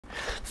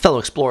Fellow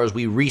explorers,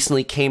 we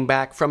recently came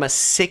back from a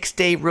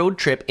 6-day road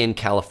trip in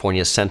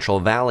California's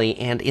Central Valley,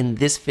 and in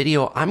this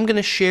video, I'm going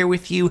to share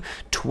with you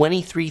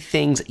 23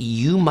 things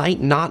you might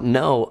not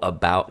know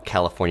about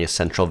California's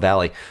Central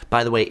Valley.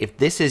 By the way, if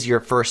this is your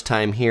first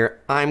time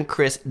here, I'm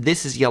Chris.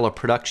 This is Yellow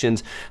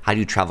Productions. I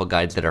do travel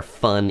guides that are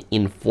fun,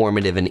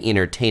 informative, and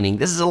entertaining.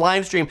 This is a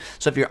live stream,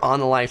 so if you're on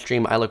the live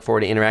stream, I look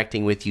forward to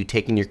interacting with you,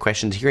 taking your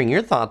questions, hearing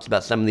your thoughts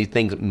about some of these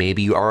things.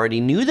 Maybe you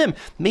already knew them.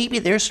 Maybe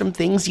there's some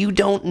things you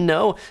don't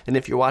know, and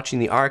if you're watching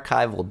the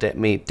archive, will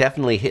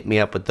definitely hit me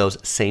up with those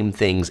same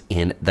things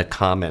in the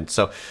comments.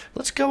 So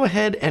let's go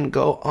ahead and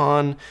go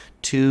on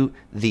to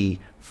the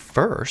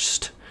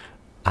first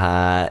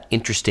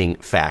interesting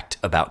fact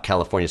about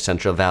California's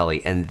Central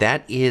Valley, and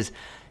that is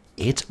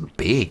it's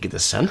big. The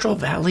Central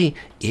Valley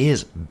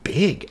is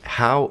big.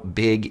 How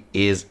big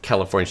is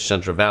California's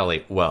Central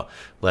Valley? Well,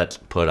 let's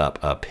put up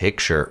a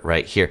picture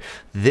right here.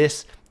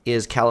 This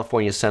is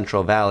California's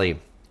Central Valley.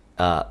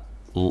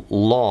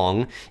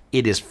 Long.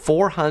 It is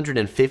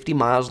 450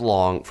 miles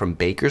long from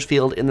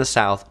Bakersfield in the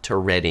south to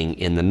Redding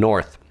in the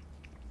north.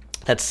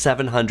 That's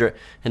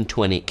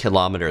 720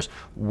 kilometers.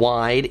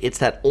 Wide, it's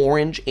that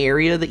orange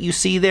area that you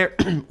see there.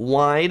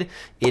 Wide,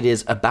 it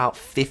is about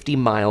 50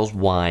 miles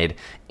wide,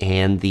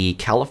 and the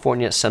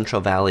California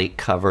Central Valley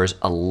covers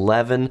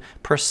 11%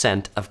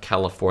 of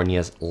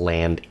California's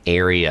land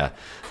area.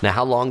 Now,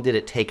 how long did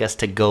it take us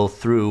to go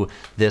through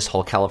this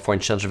whole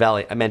California Central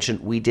Valley? I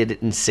mentioned we did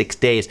it in 6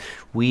 days.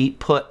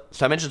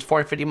 So I mentioned it's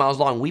 450 miles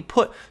long. We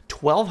put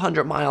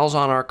 1,200 miles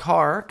on our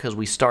car because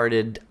we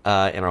started in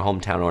our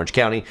hometown, Orange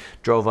County,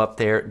 drove up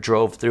there,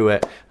 drove through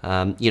it.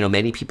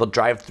 Many people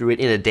drive through it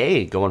in a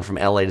day going from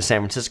LA to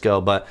San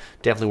Francisco, but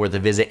definitely worth a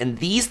visit. And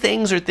these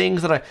things are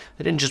things that I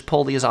didn't just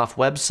pull these off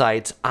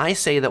websites. I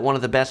say that one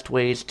of the best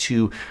ways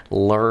to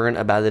learn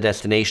about the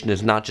destination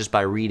is not just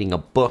by reading a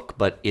book,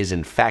 but is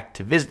in fact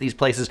to visit these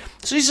places.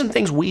 So these are some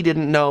things we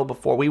didn't know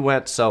before we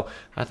went, so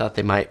I thought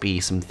they might be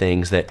some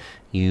things that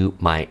you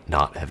might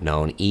not have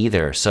known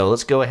either. So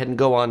let's go ahead and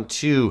go on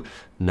to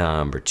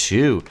number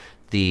 2.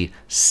 The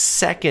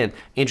second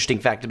interesting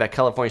fact about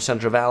California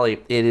Central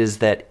Valley, it is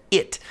that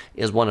it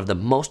is one of the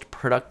most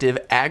productive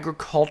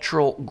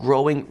agricultural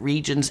growing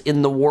regions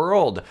in the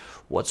world.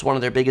 What's one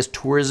of their biggest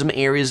tourism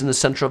areas in the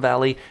Central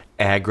Valley?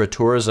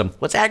 Agritourism.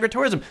 What's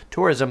agritourism?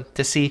 Tourism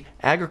to see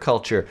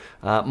agriculture.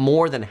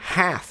 More than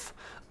half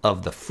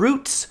of the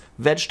fruits,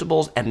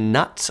 vegetables, and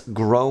nuts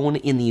grown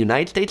in the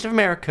United States of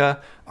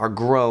America are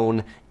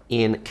grown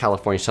in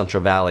California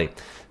Central Valley.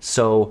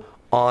 So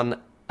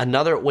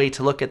another way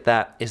to look at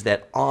that is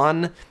that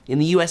in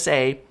the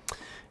USA,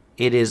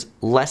 it is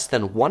less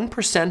than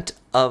 1%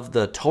 of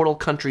the total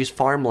country's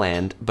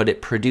farmland, but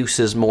it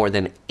produces more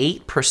than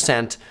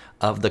 8%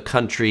 of the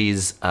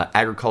country's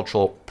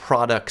agricultural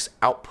products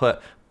output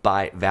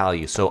by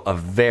value. So a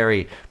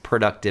very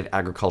productive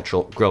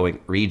agricultural growing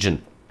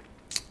region.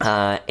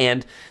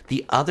 And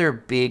the other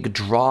big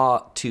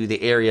draw to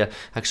the area,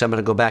 actually I'm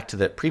going to go back to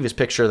the previous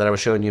picture that I was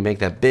showing you, make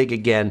that big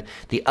again.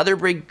 The other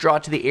big draw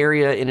to the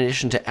area, in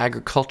addition to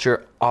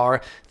agriculture,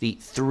 are the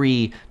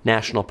 3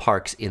 national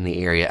parks in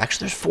the area.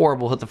 Actually, there's 4,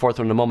 we'll hit the 4th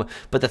one in a moment,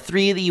 but the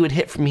 3 that you would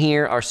hit from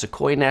here are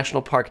Sequoia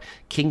National Park,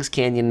 Kings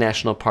Canyon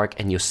National Park,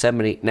 and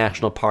Yosemite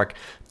National Park.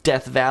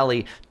 Death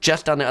Valley,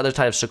 just on the other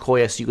side of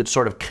Sequoia, so you could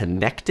sort of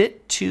connect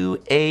it to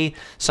a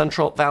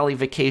Central Valley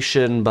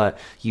vacation, but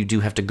you do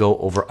have to go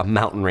over a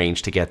mountain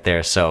range to get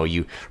there, so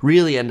you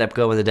really end up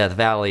going to Death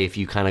Valley if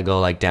you kind of go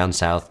like down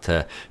south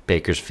to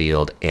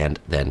Bakersfield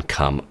and then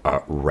come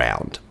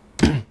around.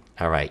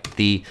 All right,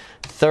 the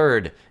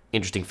third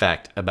interesting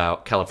fact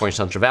about California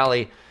Central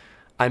Valley,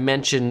 I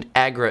mentioned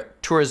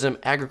agritourism.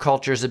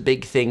 Agriculture is a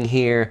big thing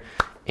here,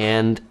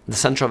 and the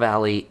Central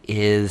Valley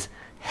is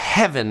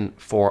heaven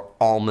for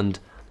almond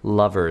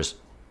lovers.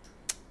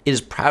 It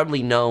is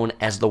proudly known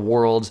as the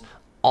world's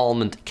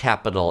almond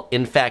capital.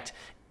 In fact,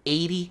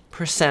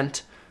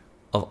 80%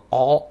 of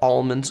all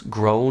almonds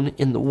grown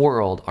in the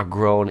world are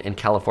grown in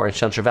California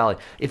Central Valley.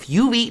 If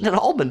you've eaten an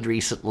almond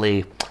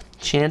recently,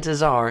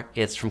 chances are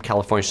it's from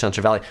California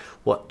Central Valley.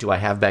 What do I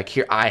have back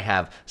here? I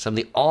have some of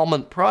the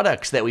almond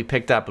products that we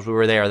picked up as we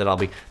were there that I'll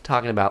be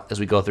talking about as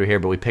we go through here,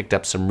 but we picked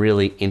up some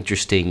really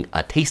interesting,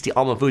 tasty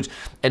almond foods,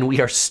 and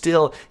we are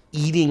still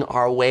eating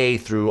our way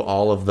through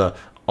all of the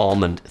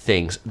almond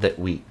things that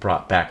we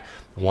brought back.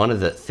 One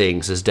of the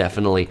things is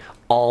definitely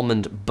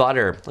almond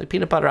butter. Like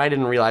peanut butter, I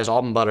didn't realize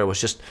almond butter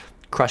was just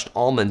crushed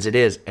almonds. It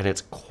is, and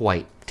it's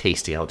quite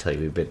tasty. I'll tell you,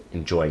 we've been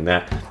enjoying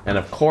that. And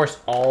of course,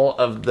 all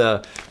of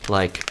the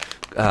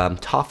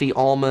toffee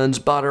almonds,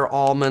 butter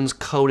almonds,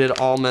 coated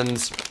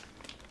almonds.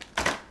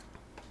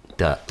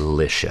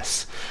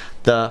 Delicious.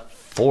 The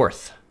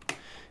 4th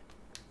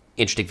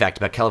interesting fact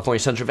about California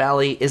Central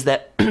Valley is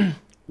that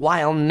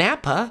while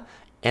Napa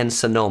and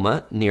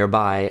Sonoma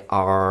nearby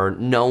are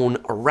known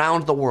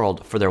around the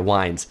world for their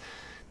wines,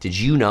 did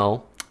you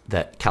know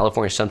that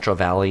California Central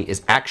Valley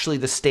is actually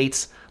the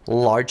state's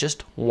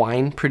largest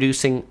wine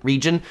producing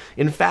region?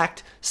 In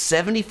fact,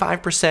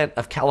 75%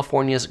 of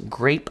California's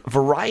grape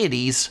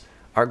varieties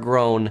are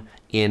grown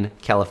in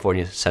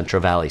California's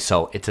Central Valley.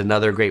 So it's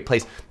another great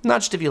place,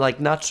 not just if you like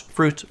nuts,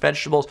 fruits,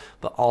 vegetables,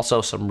 but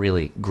also some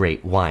really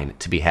great wine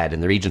to be had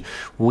in the region.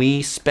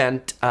 We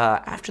spent,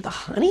 after the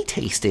honey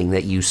tasting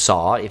that you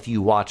saw, if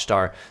you watched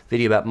our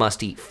video about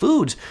must-eat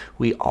foods,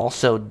 we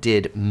also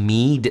did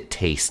mead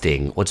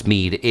tasting. What's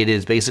mead? It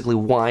is basically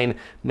wine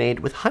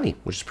made with honey,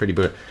 which is pretty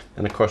good.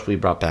 And of course, we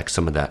brought back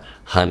some of that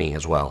honey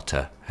as well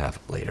to have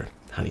later.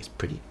 Honey's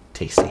pretty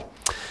tasty.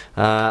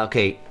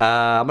 Okay,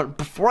 but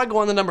before I go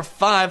on to number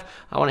 5,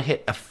 I want to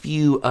hit a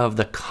few of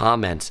the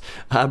comments.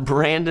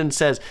 Brandon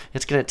says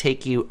it's going to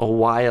take you a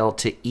while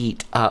to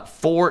eat,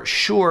 for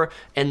sure.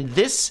 And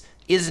this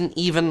isn't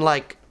even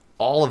like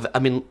all of it. I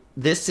mean,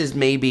 this is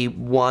maybe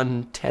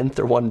 1/10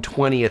 or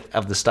 1/20th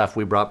of the stuff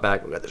we brought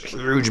back. We got this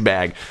huge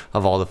bag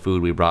of all the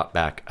food we brought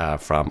back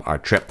from our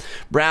trip.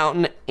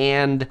 Brown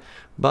and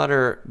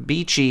Butter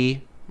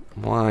Beachy,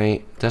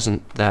 why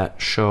doesn't that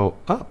show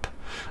up?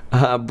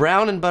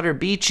 Brown and Butter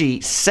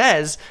Beachy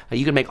says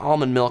you can make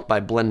almond milk by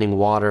blending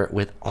water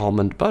with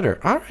almond butter.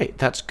 All right,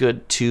 that's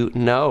good to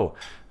know.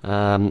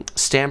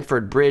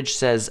 Stamford Bridge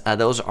says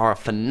those are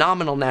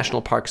phenomenal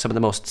national parks, some of the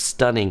most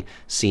stunning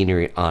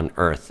scenery on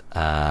Earth.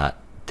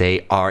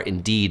 They are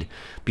indeed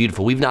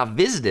beautiful. We've not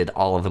visited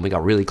all of them. We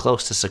got really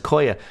close to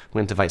Sequoia,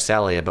 went to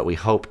Visalia, but we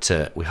hope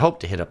to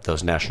hit up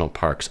those national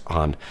parks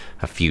on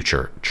a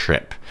future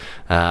trip.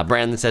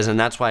 Brandon says, and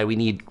that's why we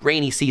need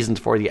rainy seasons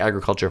for the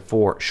agriculture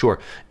for sure.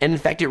 And in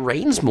fact, it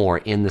rains more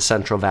in the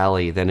Central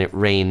Valley than it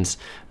rains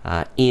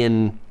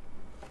in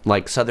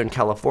like Southern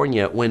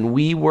California. When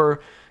we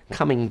were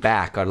coming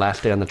back our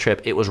last day on the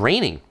trip, it was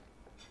raining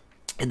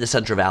in the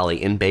Central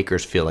Valley in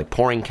Bakersfield, like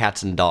pouring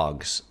cats and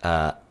dogs.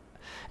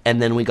 And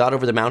then we got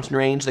over the mountain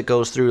range that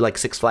goes through like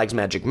Six Flags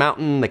Magic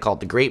Mountain. They call it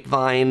the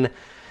Grapevine.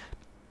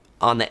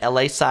 On the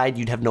LA side,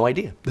 you'd have no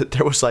idea that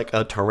there was like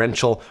a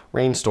torrential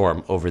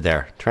rainstorm over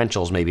there.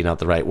 Torrential is maybe not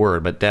the right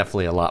word, but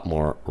definitely a lot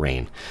more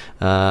rain.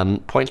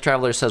 Points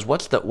Traveler says,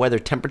 what's the weather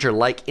temperature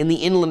like in the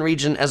inland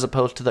region as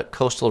opposed to the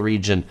coastal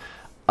region?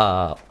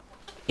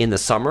 In the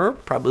summer,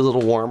 probably a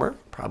little warmer,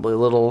 probably a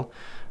little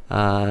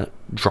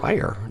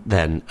drier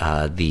than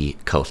the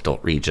coastal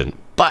region.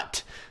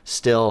 But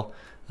still,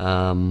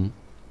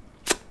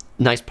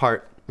 nice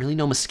part, really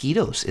no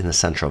mosquitoes in the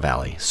Central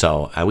Valley.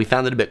 So we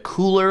found it a bit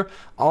cooler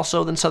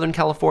also than Southern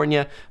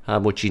California,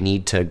 which you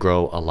need to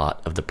grow a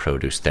lot of the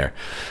produce there.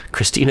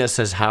 Christina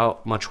says, how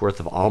much worth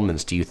of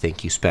almonds do you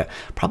think you spent?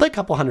 Probably a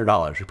couple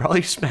 $100. We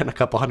probably spent a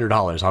couple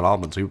 $100 on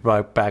almonds. We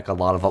brought back a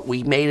lot of,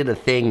 we made it a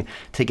thing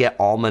to get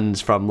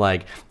almonds from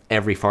like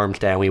every farm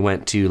stand we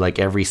went to, like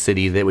every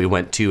city that we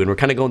went to, and we're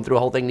kind of going through a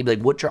whole thing to be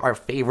like, which are our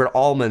favorite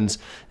almonds?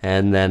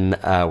 And then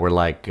we're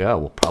like, oh,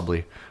 we'll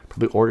probably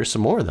order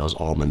some more of those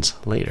almonds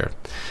later.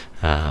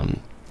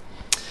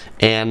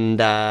 And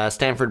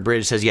Stanford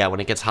Bridge says, yeah, when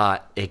it gets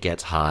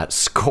hot,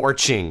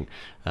 scorching.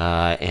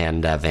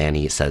 And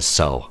Vanny says,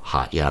 so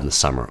hot. Yeah, in the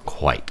summer,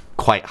 quite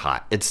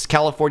hot.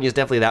 California's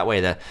definitely that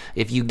way. That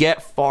if you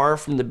get far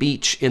from the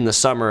beach in the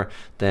summer,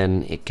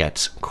 then it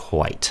gets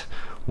quite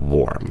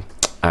warm.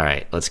 All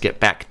right, let's get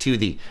back to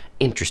the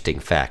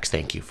interesting facts.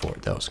 Thank you for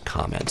those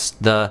comments.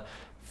 The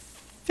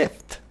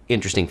 5th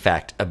interesting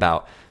fact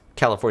about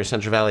California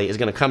Central Valley is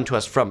going to come to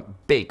us from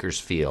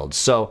Bakersfield.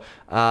 So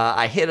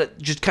I hit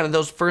just kind of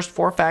those first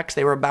 4 facts.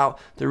 They were about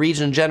the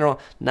region in general.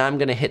 Now I'm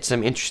going to hit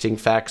some interesting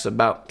facts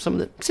about some of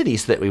the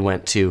cities that we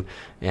went to.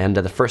 And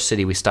the first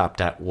city we stopped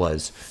at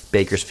was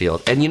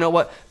Bakersfield. And you know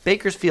what?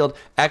 Bakersfield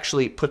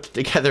actually put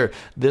together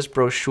this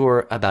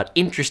brochure about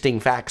interesting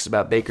facts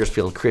about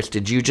Bakersfield. Chris,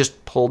 did you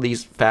just pull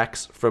these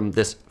facts from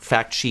this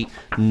fact sheet?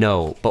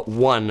 No, but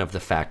one of the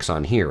facts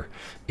on here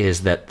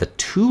is that the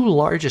 2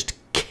 largest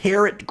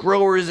carrot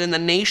growers in the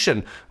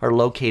nation are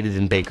located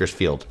in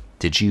Bakersfield.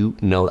 Did you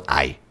know?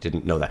 I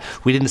didn't know that.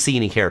 We didn't see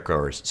any carrot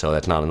growers, so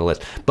that's not on the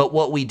list. But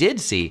what we did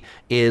see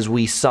is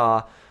we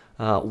saw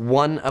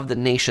one of the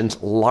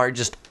nation's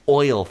largest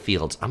oil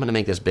fields. I'm going to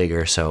make this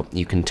bigger so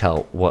you can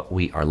tell what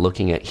we are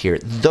looking at here.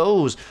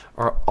 Those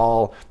are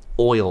all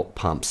oil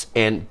pumps.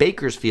 And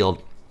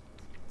Bakersfield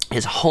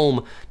is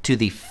home to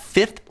the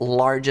 5th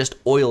largest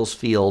oils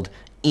field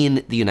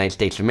in the United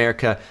States of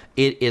America.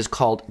 It is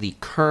called the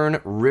Kern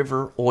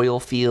River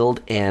Oil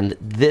Field, and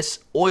this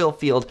oil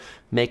field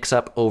makes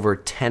up over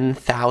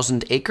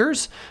 10,000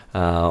 acres,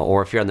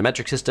 or if you're on the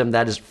metric system,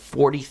 that is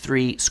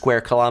 43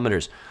 square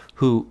kilometers.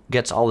 Who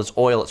gets all this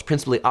oil? It's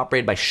principally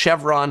operated by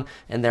Chevron,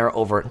 and there are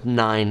over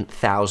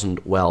 9,000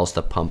 wells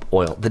that pump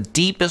oil. The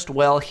deepest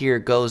well here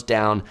goes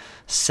down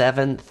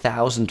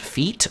 7,000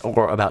 feet,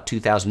 or about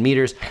 2,000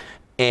 meters,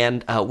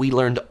 and we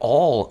learned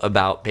all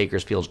about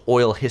Bakersfield's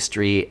oil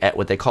history at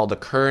what they call the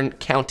Kern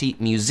County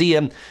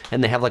Museum,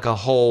 and they have like a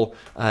whole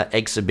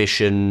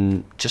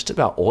exhibition just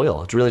about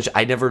oil. It's really,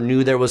 I never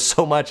knew there was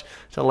so much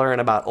to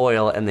learn about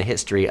oil and the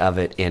history of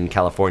it in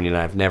California,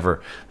 and I've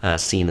never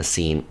seen a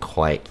scene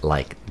quite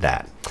like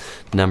that.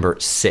 Number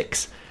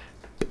 6,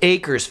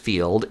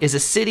 Bakersfield is a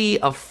city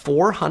of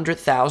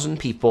 400,000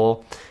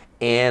 people,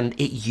 and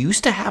it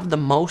used to have the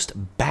most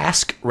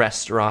Basque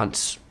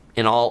restaurants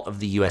in all of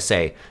the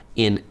USA.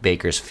 in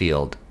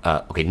Bakersfield.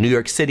 Okay, New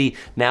York City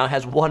now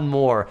has one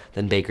more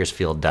than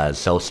Bakersfield does,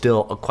 so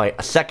still quite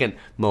a second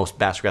most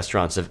Basque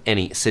restaurants of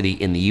any city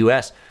in the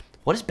U.S.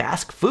 What is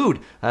Basque food?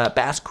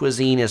 Basque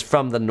cuisine is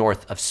from the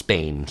north of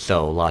Spain,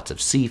 so lots of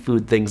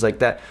seafood, things like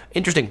that.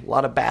 Interesting, a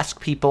lot of Basque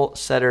people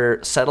that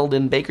are settled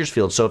in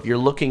Bakersfield, so if you're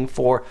looking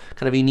for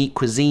kind of unique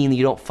cuisine that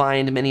you don't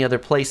find many other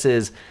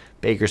places,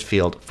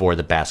 Bakersfield for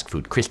the Basque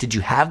food. Chris, did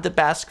you have the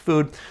Basque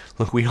food?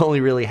 Look, we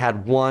only really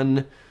had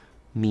one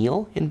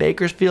meal in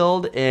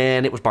Bakersfield,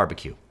 and it was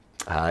barbecue.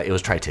 It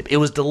was tri-tip. It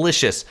was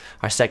delicious.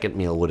 Our second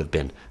meal would have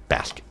been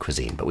Basque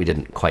cuisine, but we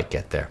didn't quite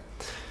get there.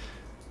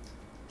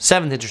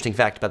 Seventh interesting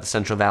fact about the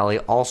Central Valley,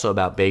 also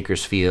about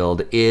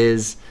Bakersfield,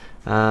 is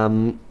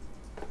that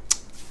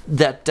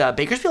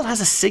Bakersfield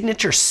has a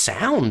signature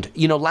sound.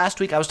 You know, last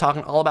week I was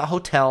talking all about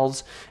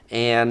hotels,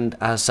 and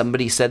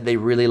somebody said they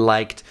really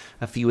liked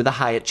a few of the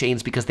Hyatt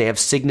chains because they have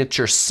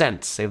signature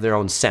scents. They have their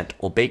own scent.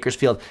 Well,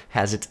 Bakersfield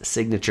has its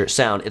signature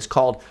sound. It's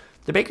called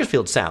the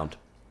Bakersfield Sound.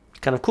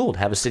 Kind of cool to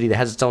have a city that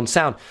has its own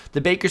sound.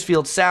 The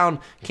Bakersfield Sound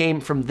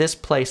came from this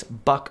place,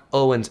 Buck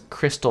Owens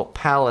Crystal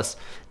Palace.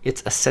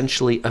 It's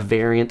essentially a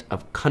variant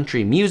of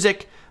country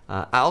music.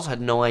 I also had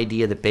no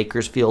idea that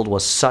Bakersfield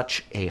was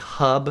such a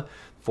hub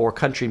for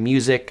country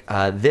music.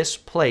 This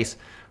place,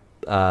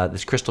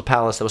 this Crystal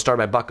Palace that was started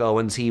by Buck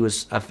Owens, he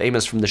was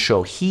famous from the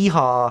show Hee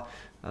Haw.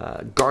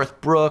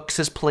 Garth Brooks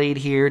has played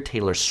here.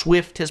 Taylor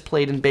Swift has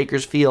played in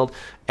Bakersfield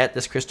at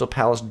this Crystal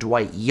Palace.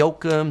 Dwight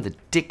Yoakam, the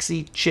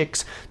Dixie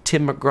Chicks,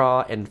 Tim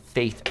McGraw, and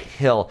Faith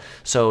Hill.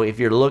 So if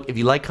you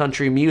like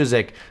country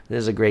music, this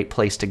is a great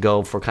place to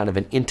go for kind of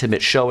an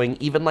intimate showing.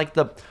 Even like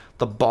the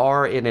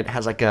bar in it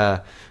has like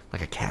a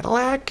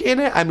Cadillac in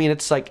it. I mean,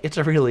 it's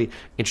a really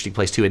interesting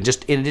place too. And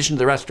just in addition to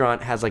the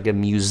restaurant, it has like a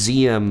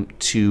museum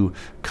to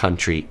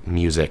country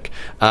music.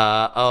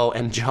 Oh,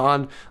 and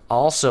John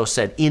also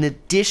said, in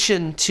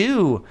addition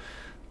to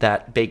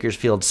that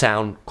Bakersfield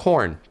Sound,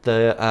 Korn,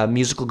 the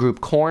musical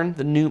group Korn,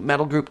 the new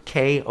metal group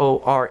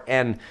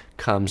Korn,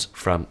 comes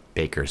from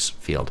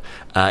Bakersfield.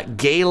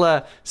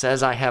 Gayla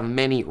says, I have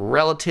many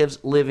relatives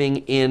living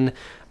in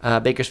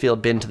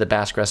Bakersfield. Been to the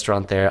Basque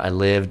restaurant there. I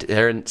lived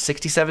there in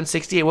 67,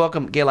 68.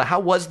 Welcome, Gayla. How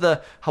was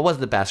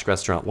the Basque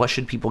restaurant? What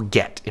should people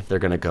get if they're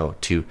going to go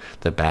to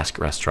the Basque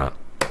restaurant?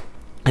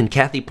 And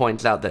Kathy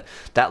points out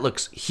that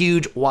looks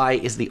huge. Why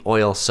is the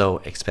oil so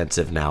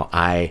expensive now?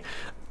 I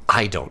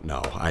don't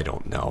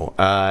know.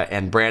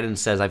 And Brandon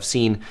says, I've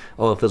seen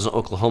oil fields in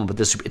Oklahoma, but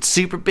it's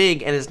super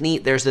big and it's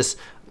neat. There's this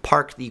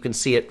park that you can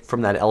see it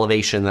from that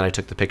elevation that I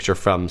took the picture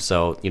from,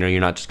 so you know you're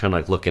not just kind of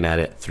like looking at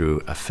it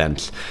through a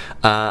fence.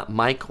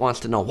 Mike wants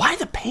to know, why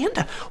the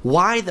panda?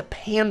 Why the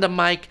panda,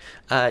 Mike?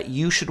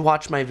 You should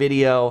watch my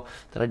video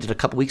that I did a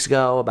couple weeks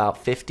ago about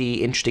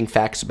 50 interesting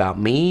facts about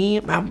me.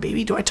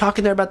 Baby, do I talk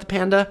in there about the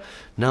panda?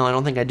 No, I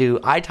don't think I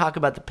do. I talk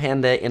about the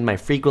panda in my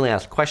frequently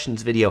asked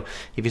questions video.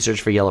 If you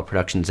search for Yellow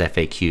Productions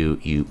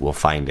FAQ, you will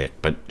find it.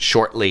 But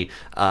shortly,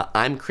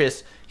 I'm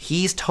Chris.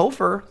 He's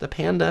Topher, the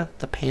panda.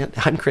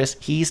 I'm Chris.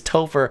 He's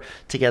Topher.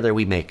 Together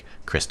we make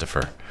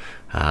Christopher.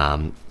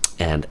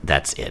 And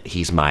that's it.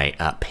 He's my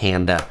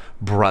panda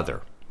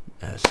brother,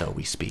 so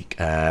we speak.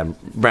 Brown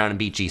and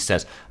Beachy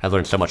says, I've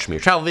learned so much from your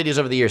travel videos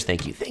over the years.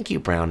 Thank you. Thank you,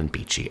 Brown and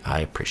Beachy.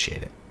 I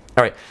appreciate it.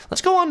 All right,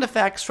 let's go on to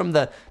facts from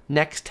the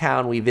next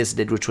town we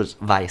visited, which was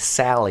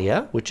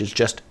Visalia, which is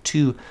just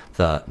to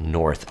the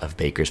north of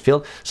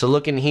Bakersfield. So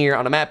looking here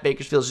on a map,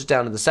 Bakersfield's just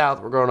down to the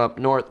south. We're going up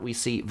north. We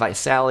see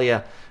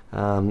Visalia.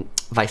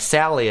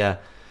 Visalia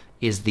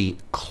is the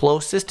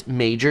closest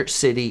major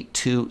city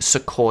to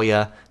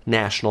Sequoia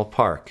National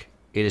Park.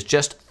 It is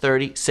just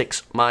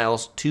 36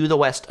 miles to the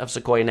west of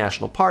Sequoia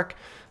National Park.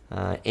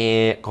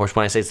 And of course,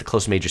 when I say it's the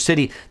closest major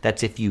city,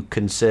 that's if you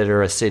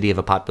consider a city of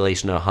a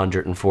population of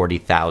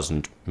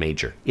 140,000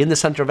 major. In the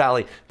Central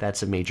Valley,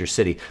 that's a major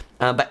city.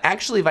 But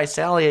actually,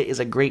 Visalia is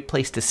a great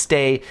place to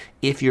stay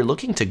if you're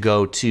looking to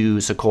go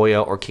to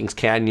Sequoia or Kings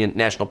Canyon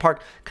National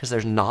Park, because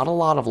there's not a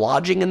lot of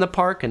lodging in the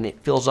park, and it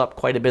fills up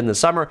quite a bit in the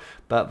summer.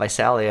 But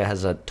Visalia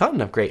has a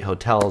ton of great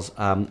hotels.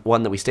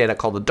 One that we stayed at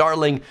called the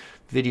Darling.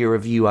 Video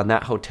review on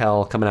that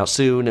hotel coming out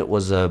soon. It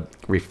was a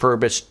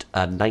refurbished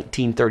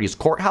 1930s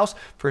courthouse.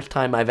 First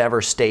time I've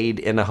ever stayed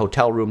in a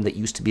hotel room that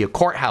used to be a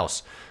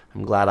courthouse.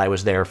 I'm glad I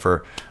was there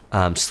for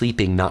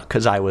sleeping, not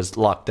because I was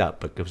locked up,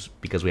 but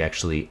because we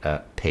actually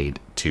paid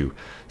to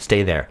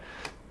stay there.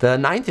 The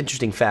ninth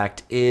interesting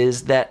fact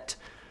is that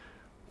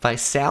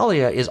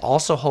Visalia is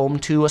also home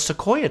to a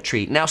sequoia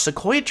tree. Now,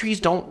 sequoia trees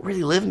don't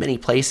really live many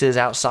places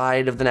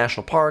outside of the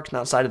national parks and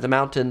outside of the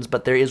mountains,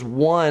 but there is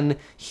one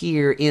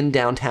here in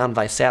downtown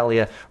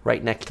Visalia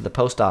right next to the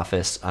post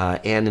office.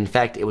 And in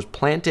fact, it was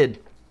planted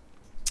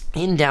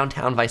in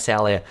downtown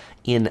Visalia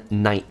in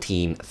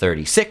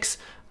 1936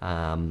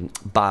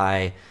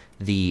 by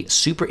the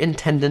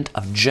Superintendent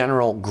of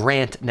General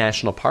Grant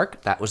National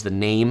Park. That was the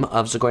name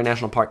of Sequoia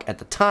National Park at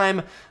the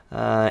time.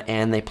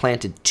 And they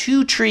planted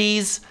 2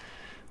 trees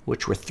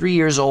which were 3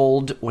 years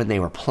old when they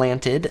were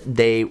planted.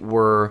 They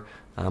were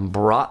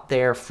brought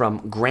there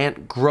from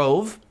Grant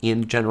Grove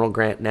in General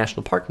Grant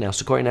National Park, now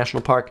Sequoia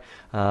National Park.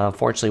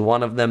 Fortunately,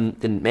 one of them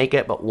didn't make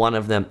it, but one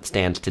of them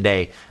stands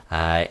today.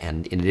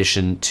 And in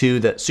addition to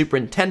the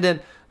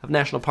superintendent of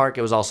National Park,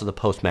 it was also the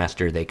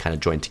postmaster. They kind of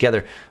joined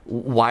together.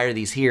 Why are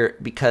these here?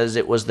 Because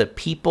it was the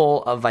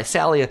people of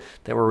Visalia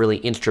that were really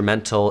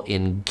instrumental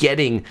in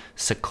getting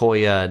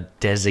Sequoia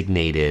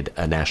designated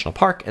a national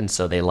park, and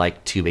so they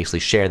like to basically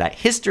share that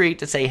history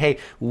to say, hey,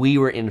 we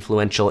were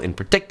influential in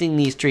protecting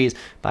these trees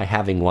by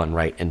having one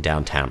right in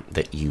downtown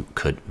that you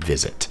could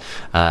visit.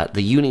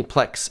 The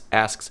Uniplex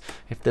asks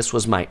if this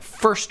was my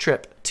first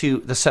trip to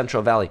the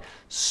Central Valley.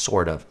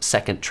 Sort of.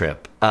 Second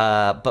trip.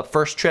 But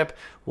first trip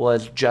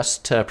was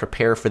just to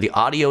prepare for the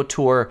audio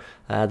tour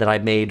that I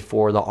made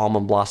for the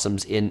almond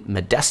blossoms in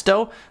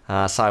Modesto.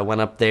 So I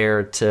went up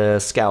there to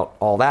scout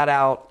all that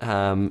out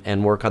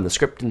and work on the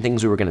script and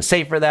things we were going to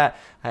say for that.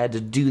 I had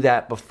to do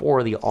that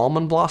before the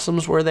almond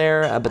blossoms were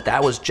there, but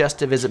that was just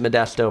to visit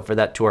Modesto for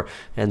that tour.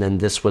 And then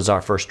this was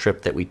our first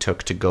trip that we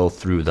took to go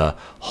through the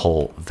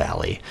whole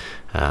valley.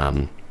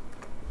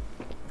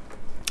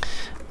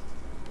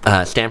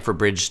 Stanford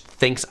Bridge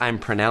thinks I'm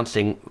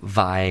pronouncing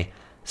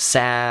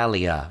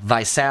Visalia.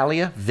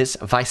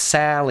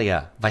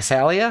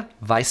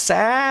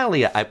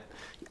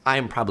 I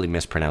am probably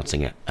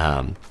mispronouncing it.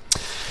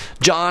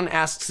 John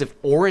asks if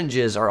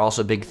oranges are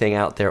also a big thing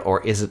out there,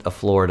 or is it a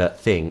Florida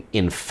thing?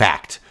 In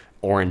fact,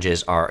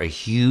 oranges are a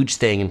huge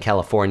thing in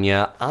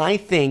California. I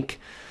think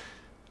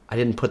I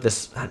didn't put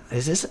this.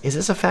 Is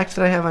this a fact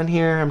that I have on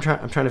here? I'm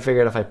trying to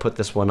figure out if I put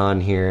this one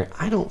on here.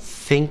 I don't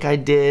think I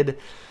did.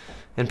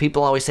 And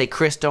people always say,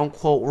 Chris, don't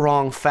quote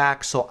wrong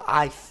facts. So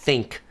I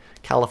think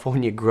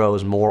California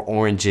grows more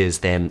oranges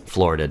than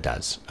Florida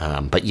does.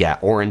 But yeah,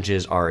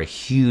 oranges are a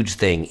huge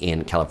thing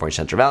in California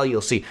Central Valley. You'll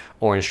see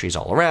orange trees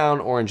all around,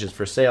 oranges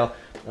for sale.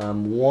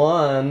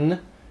 One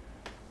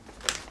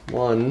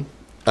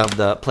of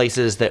the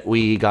places that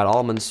we got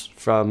almonds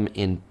from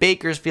in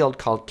Bakersfield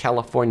called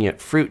California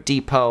Fruit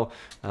Depot.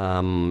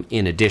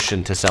 In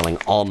addition to selling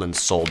almonds,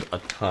 sold a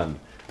ton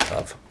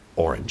of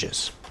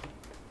oranges.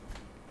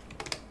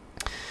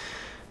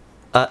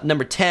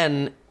 Number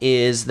 10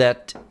 is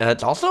that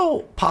it's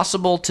also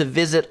possible to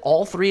visit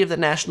all three of the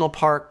national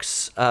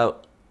parks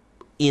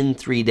in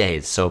 3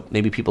 days. So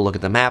maybe people look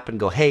at the map and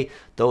go, hey,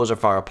 those are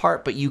far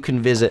apart, but you can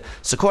visit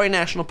Sequoia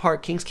National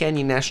Park, Kings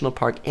Canyon National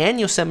Park, and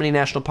Yosemite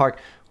National Park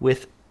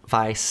with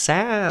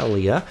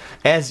Visalia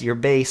as your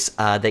base.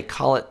 They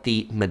call it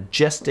the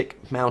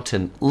Majestic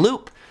Mountain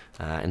Loop.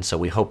 And so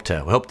we hope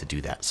to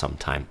do that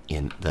sometime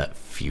in the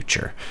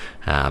future.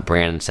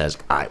 Brandon says,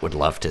 I would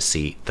love to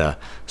see the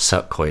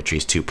sequoia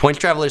trees too. Points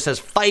Traveler says,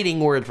 fighting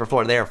word for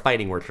Florida. They are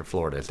fighting word for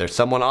Florida. If there's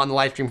someone on the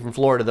live stream from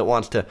Florida that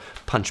wants to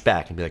punch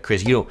back and be like,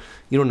 Chris, you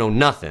don't know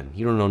nothing.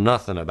 You don't know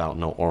nothing about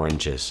no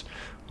oranges.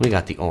 We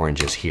got the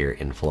oranges here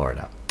in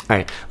Florida. All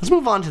right, let's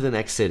move on to the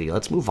next city.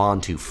 Let's move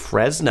on to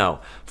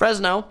Fresno.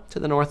 Fresno, to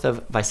the north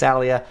of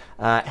Visalia,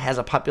 has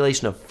a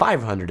population of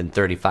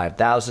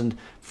 535,000.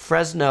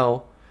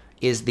 Fresno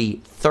is the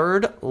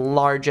third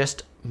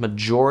largest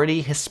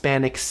majority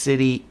Hispanic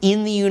city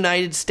in the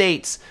United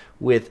States,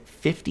 with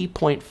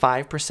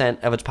 50.5%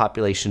 of its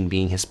population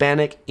being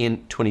Hispanic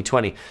in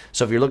 2020.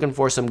 So if you're looking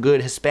for some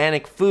good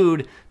Hispanic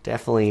food,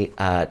 definitely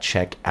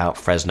check out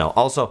Fresno.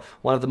 Also,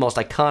 one of the most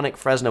iconic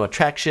Fresno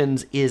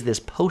attractions is this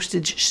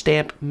postage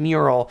stamp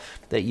mural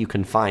that you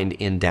can find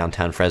in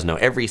downtown Fresno.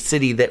 Every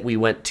city that we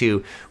went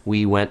to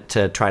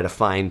try to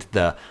find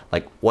the,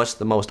 what's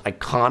the most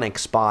iconic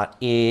spot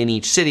in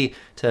each city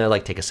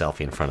to, take a selfie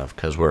in front of,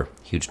 because we're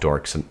huge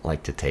dorks and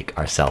like to take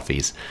our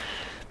selfies.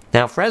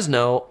 Now,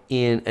 Fresno,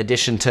 in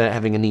addition to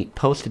having a neat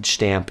postage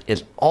stamp,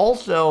 is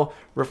also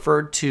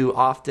referred to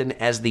often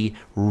as the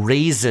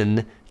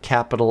raisin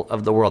capital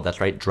of the world.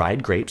 That's right,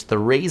 dried grapes, the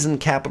raisin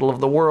capital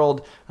of the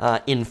world.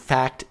 In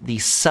fact, the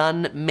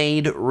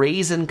Sun-Made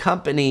Raisin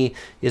Company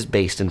is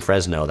based in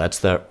Fresno. That's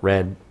the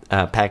red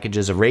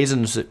packages of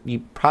raisins that you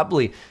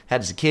probably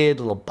had as a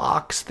kid, little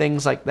box,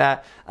 things like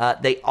that.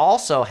 They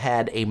also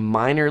had a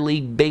minor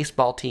league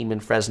baseball team in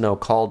Fresno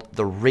called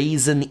the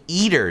Raisin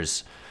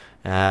Eaters.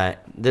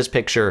 This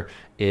picture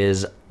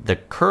is the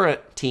current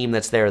team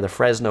that's there, the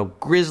Fresno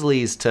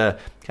Grizzlies, to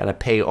kind of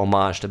pay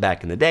homage to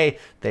back in the day.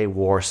 They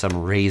wore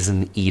some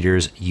Raisin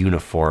Eaters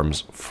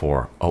uniforms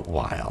for a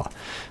while.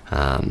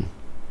 And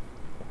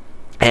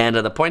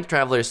the Point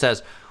Traveler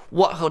says,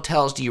 what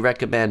hotels do you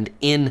recommend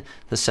in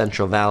the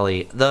Central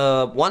Valley?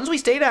 The ones we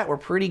stayed at were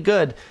pretty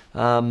good,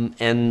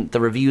 and the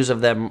reviews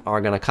of them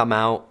are going to come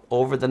out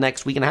over the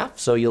next week and a half,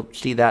 so you'll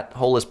see that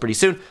whole list pretty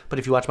soon. But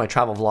if you watch my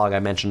travel vlog, I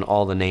mentioned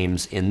all the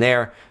names in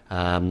there.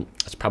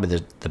 It's probably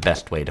the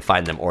best way to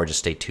find them, or just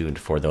stay tuned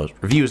for those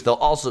reviews. They'll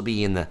also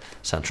be in the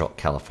Central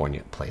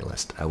California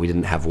playlist. We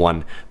didn't have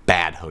one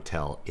bad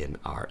hotel in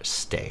our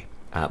stay.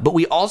 But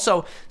we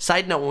also,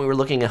 side note, when we were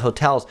looking at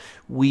hotels,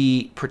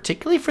 we,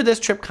 particularly for this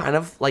trip, kind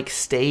of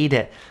stayed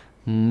at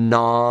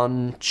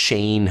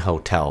non-chain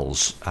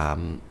hotels.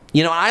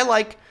 I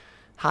like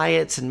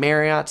Hyatts and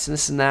Marriotts and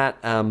this and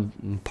that,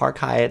 Park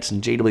Hyatts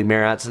and JW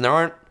Marriotts, and there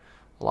aren't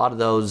a lot of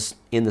those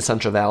in the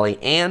Central Valley.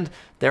 And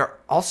they're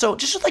also,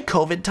 just like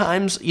COVID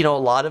times, a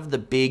lot of the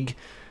big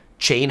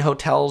chain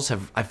hotels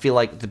I feel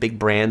like the big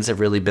brands have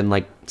really been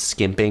like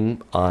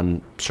skimping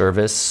on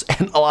service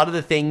and a lot of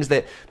the things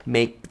that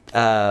make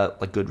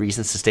like good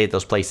reasons to stay at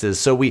those places.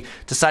 So we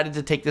decided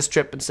to take this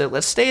trip and said,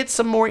 let's stay at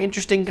some more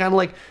interesting kind of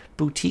like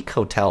boutique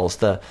hotels.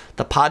 The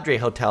Padre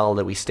Hotel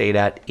that we stayed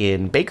at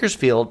in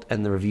Bakersfield,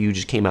 and the review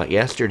just came out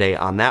yesterday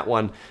on that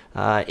one.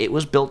 It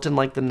was built in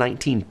like the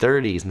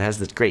 1930s and has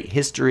this great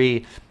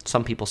history.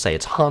 Some people say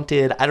it's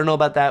haunted. I don't know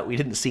about that. We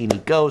didn't see any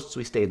ghosts.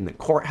 We stayed in the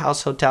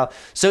Courthouse Hotel.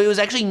 So it was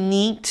actually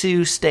neat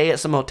to stay at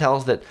some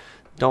hotels that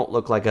don't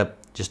look like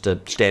just a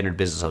standard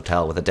business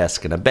hotel with a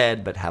desk and a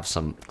bed, but have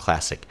some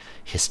classic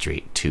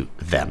history to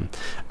them.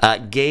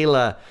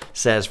 Gayla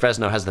says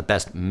Fresno has the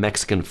best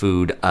Mexican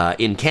food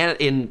in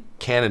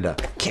Canada,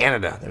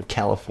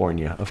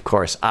 California, of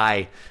course.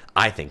 I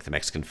think the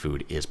Mexican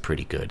food is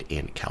pretty good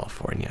in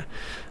California.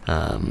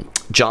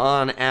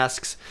 John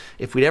asks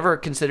if we'd ever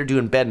consider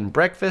doing bed and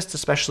breakfasts,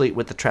 especially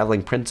with the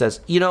Traveling Princess.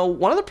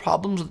 One of the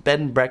problems with bed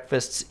and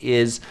breakfasts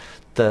is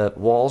the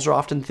walls are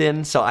often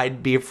thin, so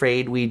I'd be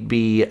afraid we'd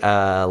be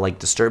like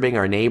disturbing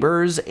our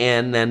neighbors,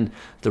 and then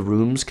the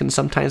rooms can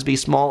sometimes be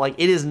small. Like,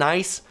 it is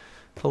nice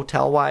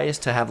hotel-wise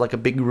to have like a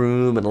big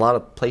room and a lot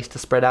of place to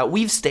spread out.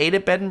 We've stayed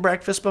at bed and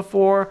breakfast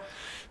before.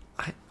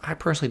 I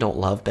personally don't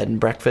love bed and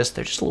breakfast.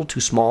 They're just a little too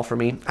small for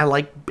me. I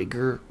like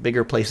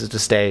bigger places to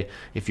stay.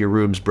 If your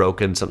room's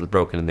broken, something's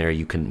broken in there,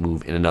 you can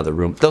move in another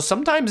room. Though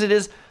sometimes it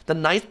is the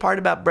nice part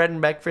about bed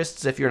and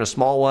breakfasts, if you're in a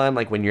small one,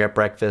 like when you're at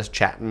breakfast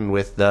chatting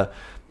with the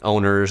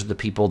owners, the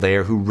people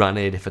there who run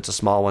it, if it's a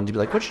small one, to be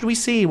like, what should we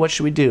see? What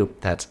should we do?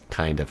 That's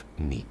kind of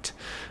neat.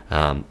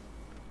 The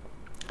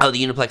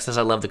Uniplex says,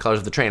 I love the colors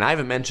of the train. I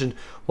haven't mentioned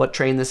what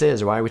train this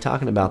is, or why are we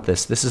talking about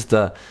this. This is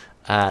the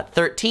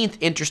 13th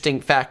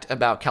interesting fact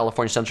about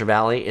California Central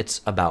Valley.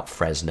 It's about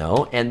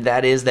Fresno, and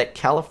that is that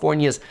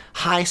California's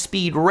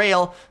high-speed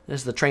rail,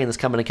 this is the train that's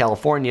coming to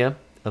California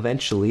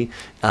eventually,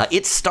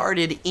 it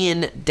started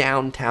in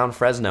downtown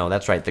Fresno.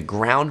 That's right, the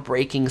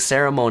groundbreaking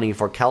ceremony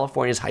for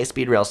California's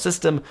high-speed rail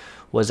system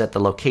was at the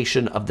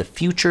location of the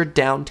future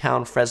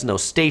downtown Fresno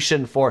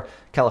station for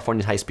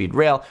California's high-speed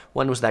rail.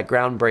 When was that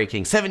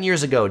groundbreaking? 7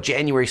 years ago,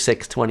 January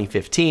 6,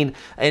 2015.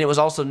 And it was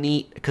also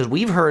neat because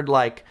we've heard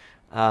like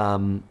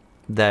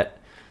that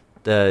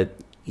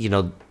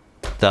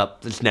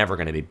it's never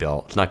going to be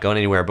built. It's not going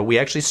anywhere. But we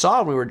actually saw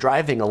when we were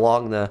driving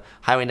along the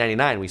Highway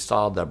 99, we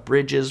saw the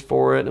bridges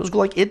for it. It was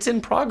like, it's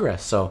in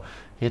progress. So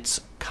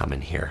it's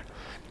coming here.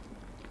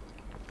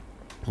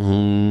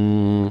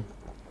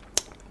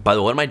 By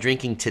the way, what am I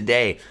drinking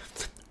today?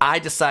 I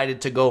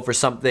decided to go for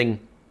something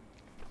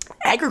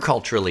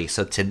agriculturally.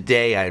 So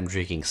today I'm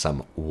drinking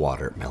some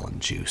watermelon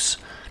juice.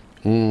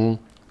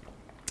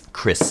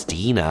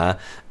 Christina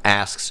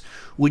asks,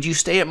 would you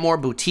stay at more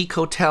boutique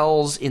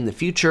hotels in the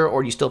future,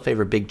 or do you still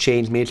favor big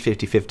chains? Maybe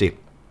it's 50-50.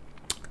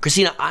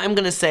 Christina, I'm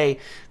going to say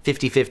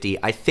 50-50.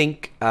 I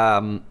think,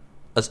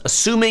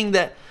 assuming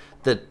that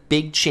the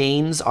big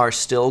chains are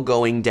still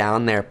going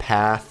down their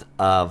path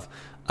of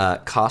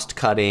cost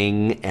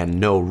cutting and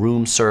no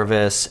room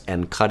service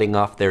and cutting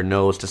off their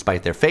nose to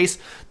spite their face,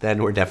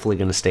 then we're definitely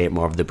going to stay at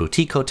more of the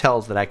boutique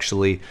hotels that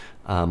actually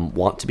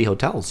want to be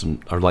hotels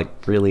and are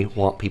like really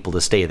want people to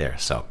stay there.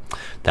 So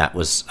that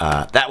was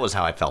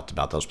how I felt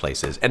about those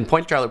places. And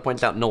Point Charler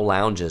points out no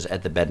lounges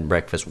at the bed and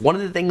breakfast. One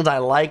of the things I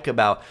like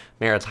about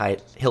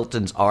Marriott's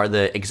Hiltons are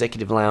the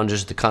executive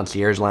lounges, the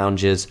concierge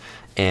lounges,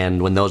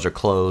 and when those are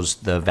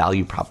closed, the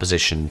value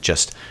proposition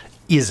just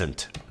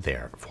isn't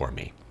there for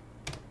me.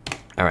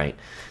 All right,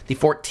 the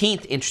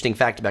 14th interesting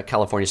fact about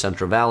California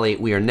Central Valley,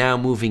 we are now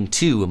moving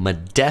to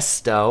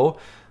Modesto.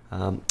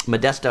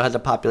 Modesto has a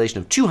population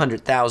of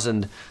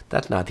 200,000.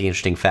 That's not the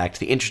interesting fact.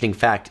 The interesting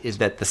fact is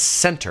that the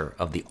center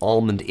of the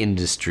almond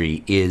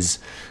industry is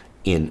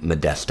in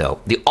Modesto.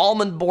 The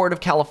Almond Board of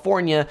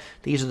California,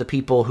 these are the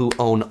people who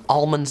own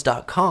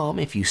almonds.com.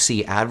 If you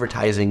see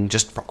advertising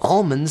just for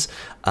almonds,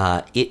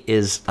 it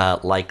is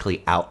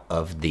likely out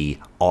of the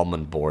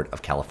Almond Board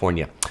of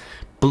California.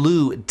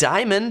 Blue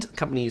Diamond,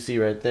 company you see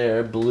right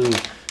there, Blue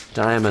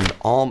Diamond,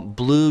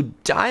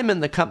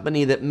 the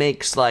company that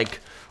makes like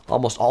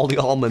almost all the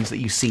almonds that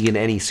you see in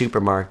any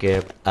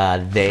supermarket.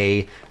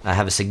 They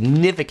have a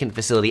significant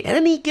facility and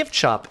a neat gift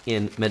shop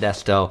in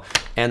Modesto,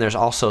 and there's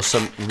also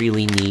some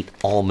really neat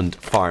almond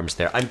farms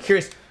there. I'm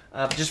curious,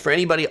 just for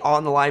anybody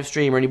on the live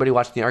stream or anybody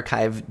watching the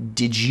archive,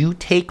 did you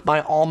take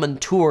my almond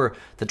tour,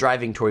 the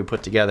driving tour we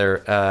put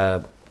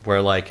together,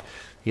 where like,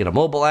 you know,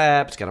 mobile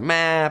app, it's got a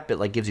map, it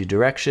like gives you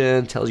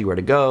direction, tells you where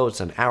to go.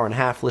 It's an hour and a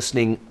half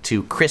listening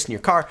to Chris in your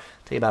car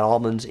tell you about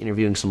almonds,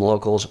 interviewing some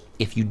locals.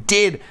 If you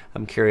did,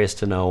 I'm curious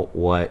to know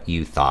what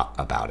you thought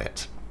about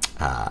it.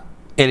 And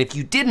if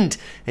you didn't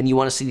and you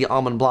want to see the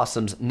almond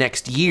blossoms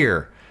next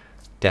year,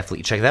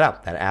 definitely check that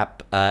out. That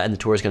app and the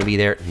tour is going to be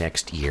there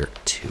next year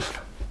too.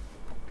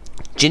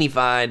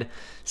 Ginnified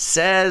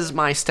says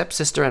my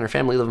stepsister and her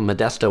family live in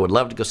Modesto. Would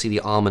love to go see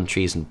the almond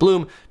trees in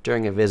bloom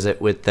during a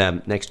visit with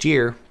them next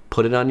year.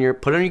 Put it on your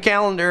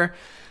calendar.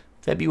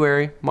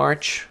 February,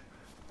 March,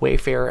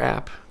 Wayfair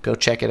app. Go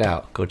check it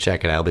out. Go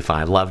check it out. It'll be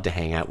fun. I'd love to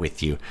hang out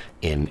with you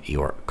in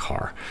your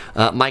car.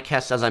 Mike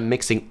Hess says, I'm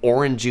mixing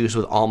orange juice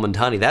with almond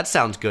honey. That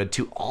sounds good,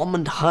 too.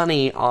 Almond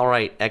honey. All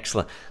right.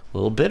 Excellent. A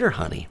little bitter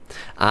honey.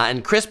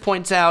 And Chris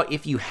points out,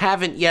 if you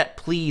haven't yet,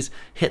 please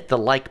hit the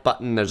like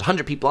button. There's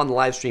 100 people on the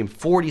live stream,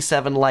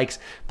 47 likes.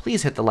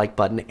 Please hit the like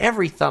button.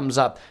 Every thumbs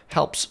up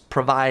helps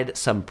provide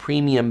some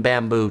premium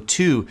bamboo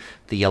to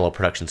the Yellow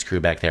Productions crew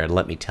back there. And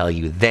let me tell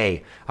you,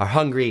 they are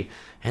hungry.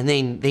 And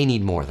they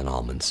need more than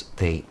almonds.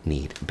 They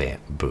need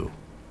bamboo.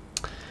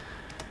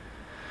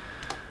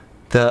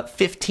 The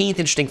 15th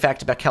interesting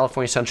fact about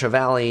California Central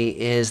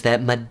Valley is that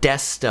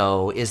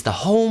Modesto is the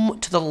home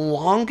to the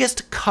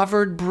longest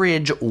covered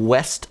bridge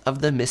west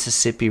of the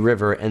Mississippi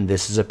River, and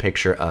this is a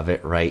picture of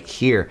it right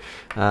here.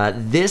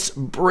 This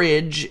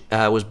bridge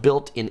was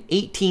built in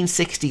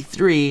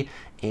 1863,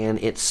 and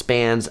it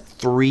spans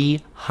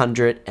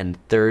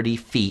 330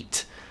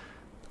 feet.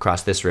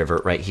 Across this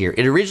river right here.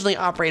 It originally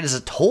operated as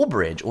a toll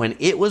bridge. When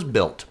it was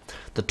built,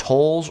 the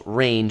tolls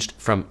ranged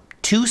from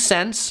 2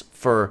 cents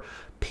for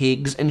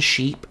pigs and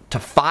sheep to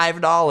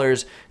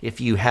 $5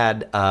 if you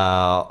had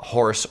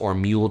horse or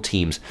mule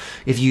teams.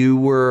 If you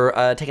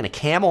were taking a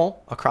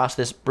camel across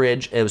this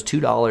bridge, it was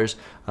 $2,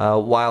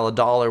 while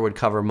 $1 would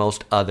cover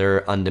most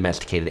other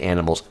undomesticated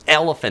animals.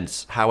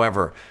 Elephants,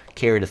 however,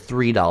 carried a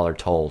 $3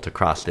 toll to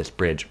cross this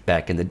bridge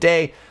back in the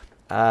day.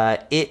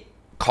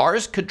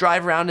 Cars could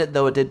drive around it,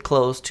 though it did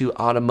close to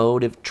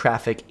automotive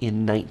traffic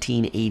in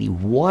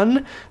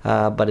 1981.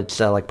 But it's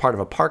like part of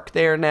a park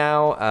there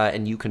now,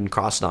 and you can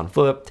cross it on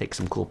foot, take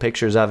some cool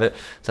pictures of it. So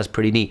that's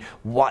pretty neat.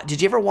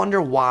 Did you ever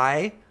wonder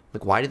why?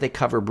 Like, why did they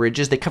cover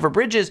bridges? They cover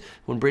bridges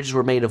when bridges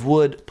were made of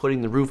wood.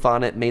 Putting the roof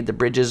on it made the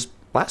bridges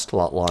last a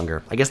lot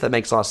longer. I guess that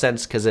makes a lot of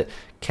sense because it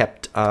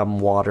kept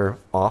water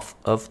off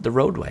of the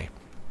roadway.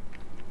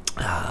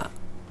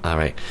 All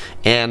right.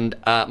 And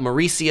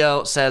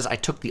Mauricio says, I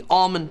took the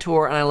almond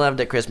tour and I loved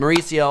it, Chris.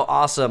 Mauricio,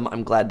 awesome.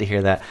 I'm glad to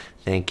hear that.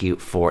 Thank you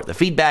for the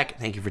feedback.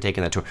 Thank you for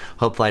taking that tour.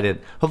 Hopefully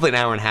an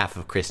hour and a half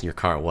of Chris in your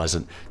car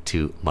wasn't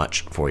too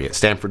much for you.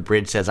 Stanford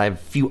Bridge says, I have a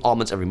few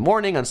almonds every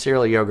morning on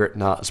cereal yogurt.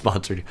 Not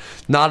sponsored.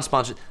 Not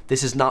sponsored.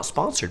 This is not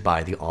sponsored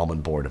by the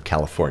Almond Board of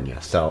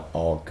California. So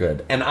all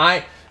good. And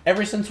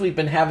ever since we've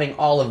been having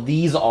all of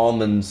these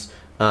almonds,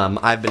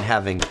 I've been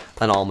having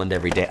an almond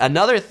every day.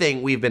 Another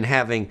thing we've been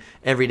having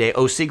every day,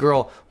 OC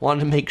Girl wanted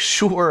to make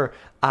sure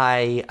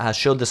I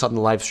showed this on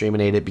the live stream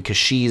and ate it because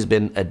she's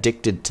been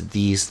addicted to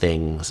these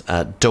things.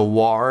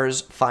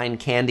 Dewar's Fine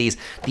Candies.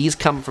 These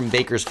come from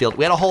Bakersfield.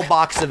 We had a whole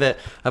box of it.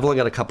 I've only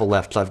got a couple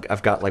left, so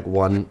I've got like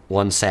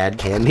one sad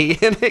candy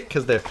in it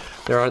because there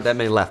aren't that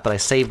many left, but I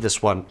saved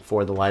this one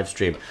for the live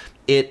stream.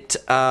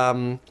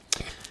 I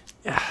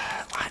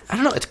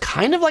don't know, it's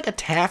kind of like a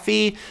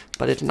taffy,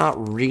 but it's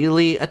not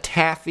really a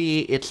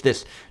taffy. It's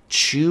this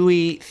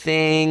chewy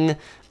thing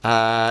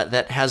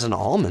that has an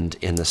almond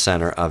in the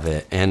center of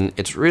it, and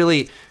it's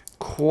really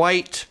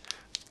quite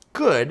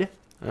good.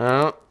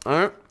 There's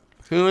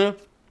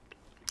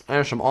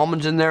some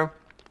almonds in there.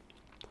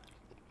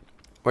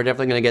 We're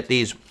definitely going to get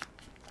these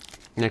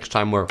next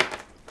time we're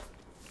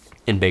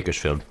in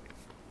Bakersfield.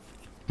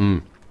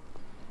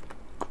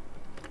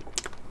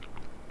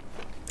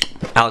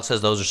 Alex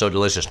says those are so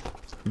delicious.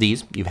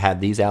 You've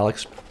had these,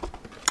 Alex?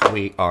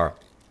 We are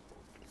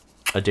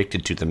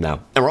addicted to them now.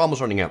 And we're almost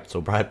running out, so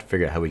we'll have to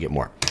figure out how we get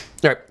more.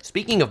 All right,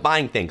 speaking of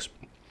buying things,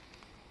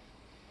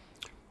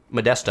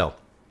 Modesto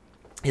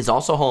is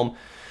also home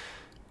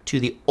to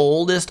the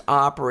oldest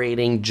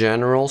operating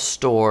general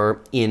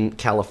store in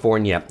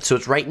California. So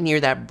it's right near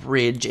that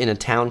bridge in a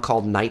town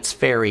called Knights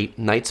Ferry.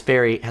 Knights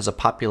Ferry has a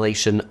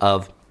population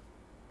of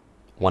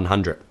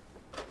 100.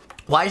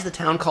 Why is the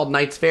town called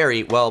Knights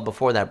Ferry? Well,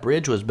 before that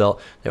bridge was built,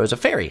 there was a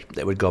ferry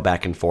that would go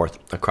back and forth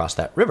across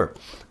that river.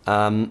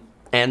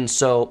 And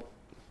so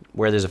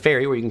where there's a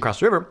ferry where you can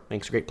cross the river,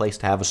 makes a great place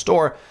to have a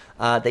store.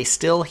 They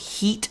still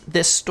heat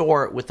this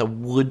store with a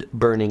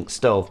wood-burning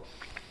stove.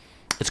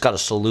 It's got a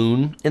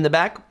saloon in the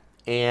back,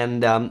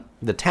 and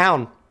the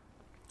town,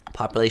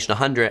 population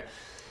 100,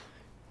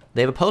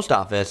 they have a post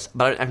office,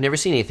 but I've never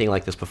seen anything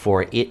like this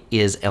before. It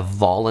is a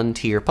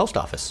volunteer post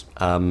office.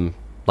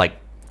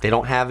 They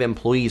don't have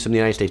employees from the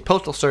United States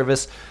Postal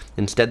Service.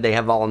 Instead, they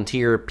have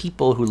volunteer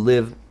people who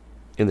live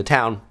in the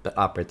town that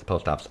operate the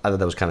post office. I thought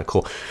that was kind of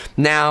cool.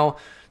 Now,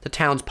 the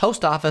town's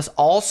post office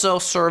also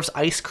serves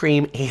ice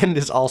cream and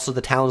is also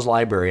the town's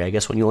library. I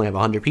guess when you only have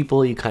 100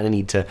 people, you kind of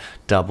need to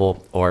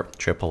double or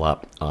triple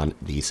up on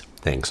these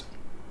things.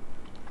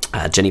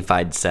 Jenny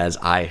Fide says,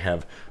 I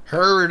have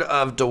heard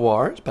of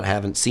Dewar's, but I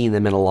haven't seen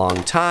them in a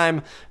long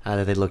time.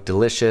 They look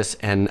delicious.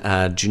 And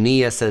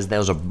Junia says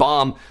those are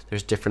bomb.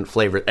 There's different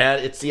flavors.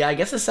 I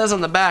guess it says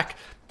on the back,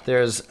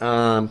 there's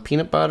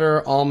peanut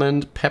butter,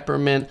 almond,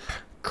 peppermint,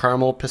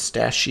 caramel,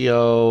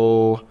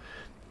 pistachio,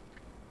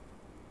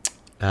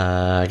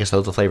 I guess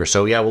those are the flavors.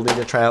 So yeah, we'll need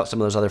to try out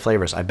some of those other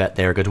flavors. I bet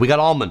they're good. We got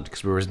almond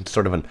because we were in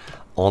sort of an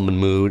almond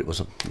mood. It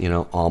was,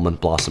 almond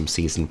blossom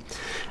season.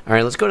 All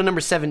right, let's go to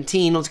number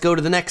 17. Let's go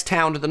to the next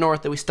town to the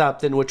north that we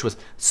stopped in, which was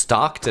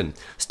Stockton.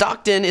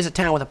 Stockton is a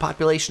town with a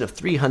population of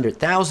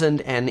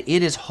 300,000, and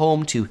it is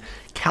home to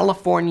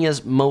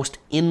California's most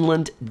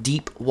inland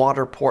deep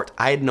water port.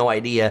 I had no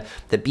idea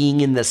that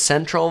being in the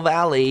Central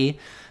Valley,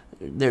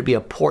 there'd be a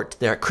port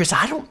there. Chris,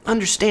 I don't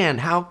understand.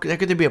 How could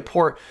there be a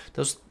port?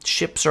 Those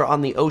ships are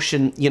on the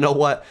ocean. You know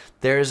what?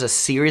 There's a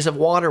series of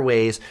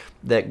waterways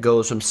that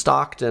goes from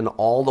Stockton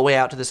all the way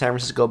out to the San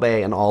Francisco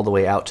Bay and all the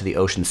way out to the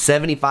ocean,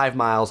 75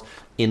 miles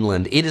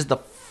inland. It is the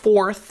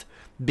fourth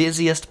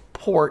busiest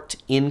port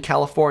in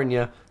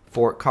California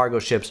for cargo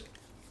ships.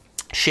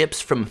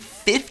 Ships from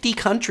 50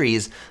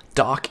 countries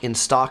dock in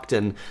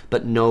Stockton,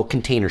 but no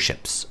container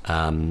ships.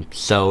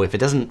 So if it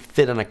doesn't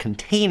fit on a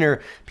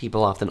container,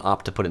 people often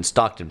opt to put it in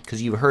Stockton,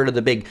 because you've heard of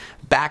the big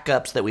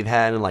backups that we've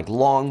had in like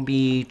Long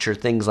Beach or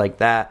things like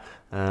that.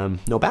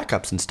 No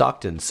backups in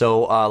Stockton.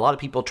 So a lot of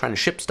people trying to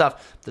ship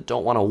stuff that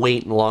don't want to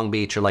wait in Long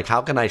Beach are like,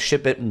 how can I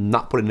ship it and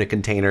not put it in a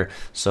container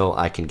so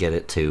I can get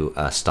it to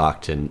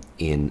Stockton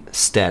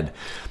instead?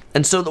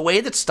 And so the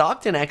way that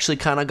Stockton actually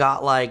kind of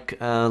got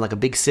like a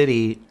big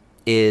city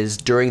is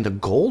during the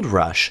gold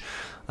rush.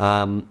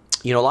 A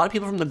lot of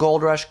people from the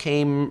gold rush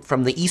came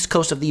from the east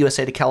coast of the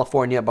USA to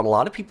California, but a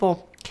lot of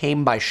people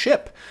came by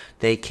ship.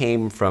 They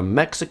came from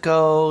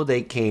Mexico,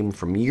 they came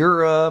from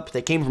Europe,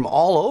 they came from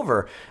all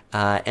over.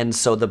 And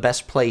so the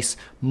best place,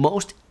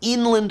 most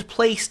inland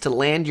place to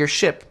land your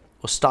ship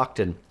was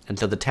Stockton. And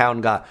so the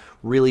town got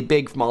really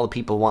big from all the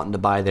people wanting to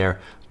buy their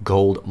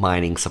gold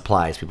mining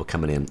supplies, people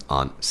coming in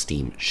on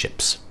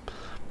steamships.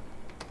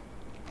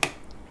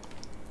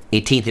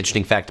 18th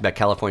interesting fact about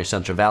California's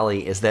Central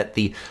Valley is that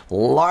the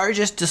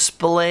largest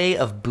display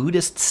of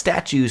Buddhist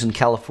statues in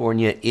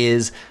California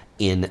is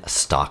in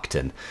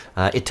Stockton.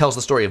 It tells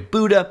the story of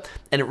Buddha,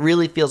 and it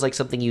really feels like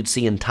something you'd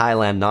see in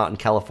Thailand, not in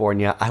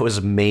California. I was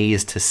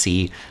amazed to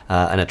see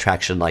an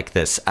attraction like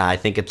this. I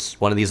think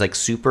it's one of these like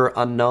super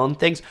unknown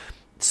things.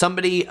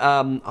 Somebody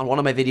on one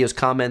of my videos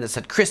commented that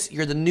said, Chris,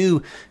 you're the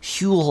new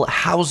Huell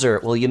Hauser.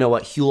 Well, you know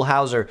what? Huell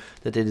Hauser,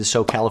 that did his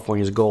show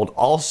California's Gold,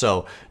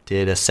 also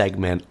did a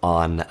segment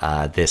on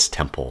this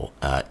temple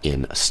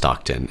in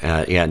Stockton.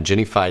 And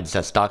Jenny finds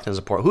that Stockton is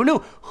a port. Who knew?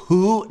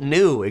 Who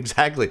knew?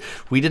 Exactly.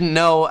 We didn't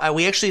know.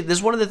 This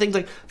is one of the things,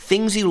 like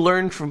things you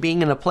learn from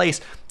being in a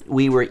place.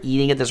 We were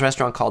eating at this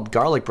restaurant called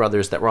Garlic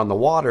Brothers that were on the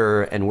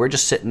water, and we're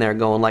just sitting there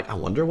going like, I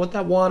wonder what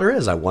that water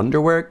is. I wonder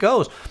where it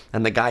goes.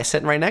 And the guy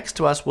sitting right next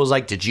to us was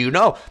like, did you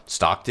know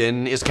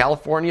Stockton is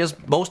California's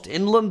most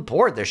inland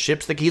port? There's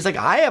ships that he's like,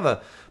 I have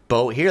a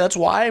boat here. That's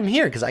why I'm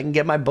here, because I can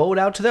get my boat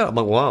out to there. I'm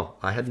like, whoa,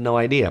 I had no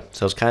idea.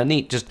 So it's kind of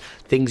neat. Just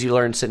things you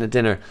learn sitting at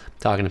dinner,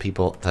 talking to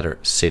people that are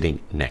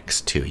sitting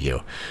next to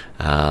you.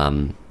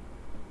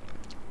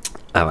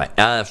 All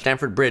right.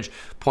 Stanford Bridge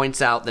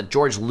points out that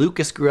George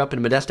Lucas grew up in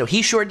Modesto.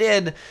 He sure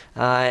did.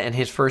 And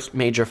his first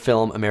major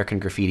film, American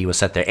Graffiti, was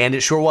set there. And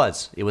it sure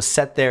was. It was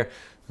set there.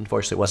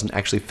 Unfortunately, it wasn't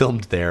actually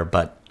filmed there,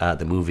 but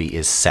the movie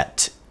is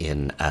set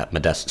in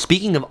Modesto.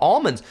 Speaking of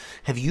almonds,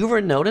 have you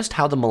ever noticed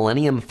how the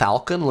Millennium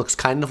Falcon looks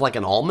kind of like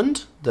an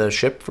almond? The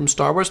ship from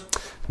Star Wars?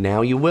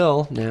 Now you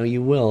will. Now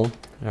you will.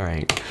 All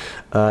right.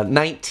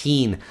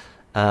 19.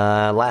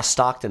 Last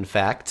Stockton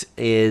fact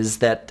is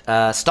that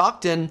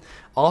Stockton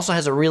also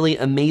has a really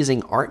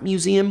amazing art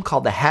museum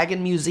called the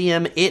Hagen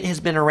Museum. It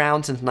has been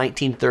around since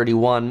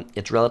 1931.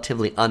 It's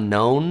relatively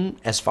unknown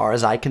as far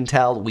as I can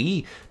tell.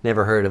 We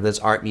never heard of this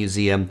art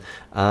museum,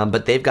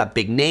 but they've got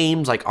big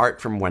names like art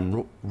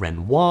from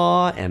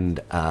Renoir and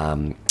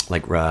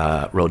like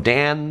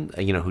Rodin,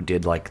 who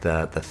did like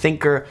the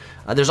Thinker.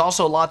 There's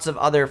also lots of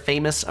other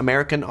famous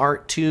American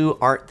art too,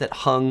 art that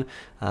hung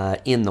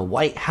in the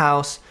White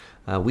House.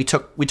 We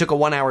took a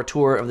 1-hour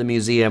tour of the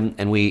museum,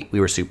 and we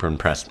were super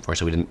impressed.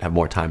 Unfortunately, we didn't have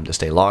more time to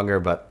stay longer,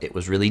 but it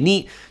was really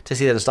neat to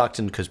see that in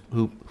Stockton, because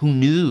who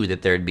knew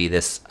that there'd be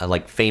this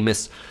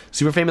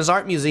super famous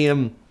art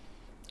museum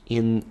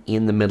in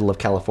the middle of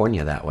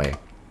California that way.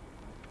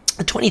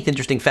 The 20th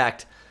interesting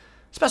fact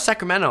is about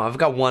Sacramento.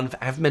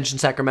 I've mentioned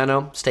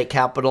Sacramento, state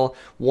capital.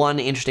 One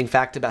interesting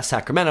fact about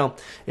Sacramento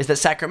is that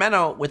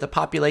Sacramento, with a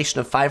population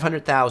of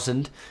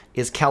 500,000,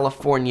 is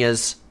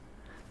California's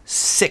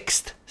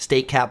 6th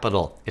state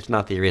capital. It's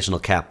not the original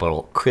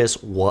capital.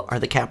 Chris, what are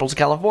the capitals of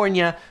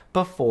California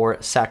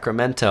before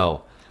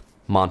Sacramento?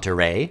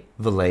 Monterey,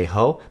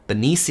 Vallejo,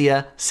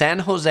 Benicia, San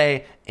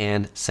Jose,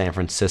 and San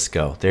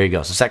Francisco. There you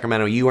go. So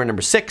Sacramento, you are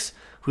number 6.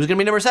 Who's going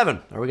to be number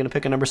 7? Are we going to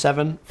pick a number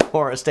 7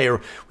 for a state?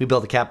 We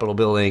built the Capitol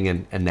building,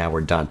 and now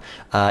we're done.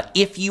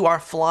 If you are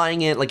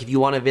flying in, like if you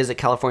want to visit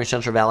California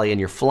Central Valley and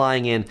you're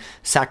flying in,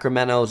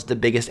 Sacramento's the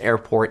biggest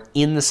airport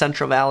in the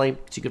Central Valley,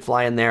 so you could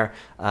fly in there.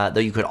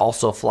 Though you could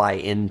also fly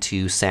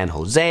into San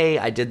Jose.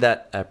 I did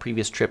that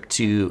previous trip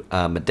to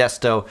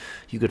Modesto.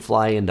 You could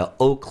fly into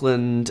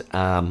Oakland.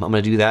 I'm going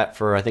to do that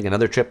for, I think,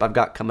 another trip I've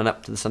got coming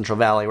up to the Central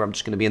Valley, where I'm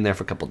just going to be in there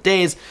for a couple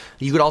days.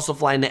 You could also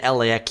fly into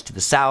LAX to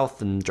the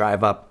south and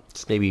drive up.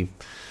 It's maybe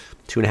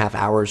 2.5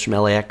 hours from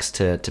LAX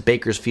to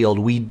Bakersfield.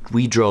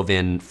 We drove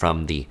in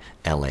from the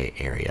LA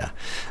area.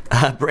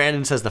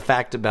 Brandon says the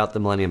fact about the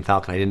Millennium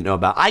Falcon I didn't know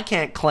about. I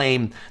can't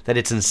claim that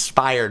it's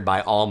inspired by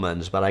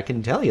almonds, but I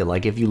can tell you,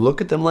 like, if you look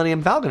at the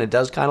Millennium Falcon, it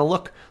does kind of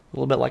look a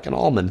little bit like an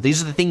almond.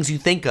 These are the things you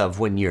think of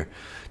when you're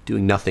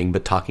doing nothing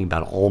but talking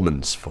about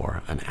almonds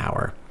for an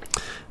hour.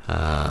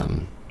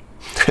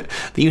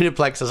 The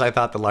Uniplex says, I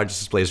thought the largest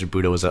displays for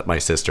Buddha was at my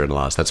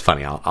sister-in-law's. That's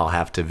funny. I'll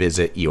have to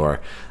visit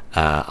your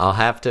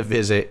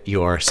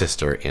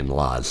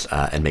sister-in-law's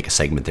and make a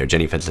segment there.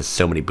 Jenny Fed says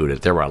so many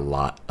Buddhas. There were a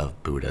lot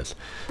of Buddhas.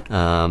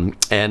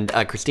 And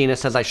Christina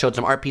says, I showed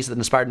some art pieces that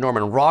inspired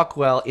Norman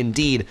Rockwell.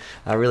 Indeed,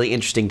 really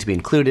interesting to be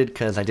included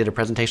because I did a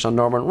presentation on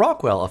Norman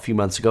Rockwell a few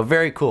months ago.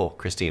 Very cool,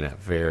 Christina.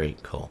 Very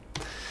cool.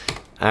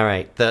 All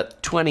right, the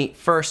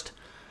 21st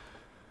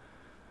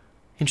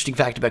interesting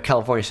fact about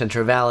California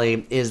Central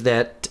Valley is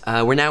that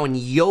we're now in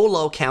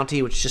Yolo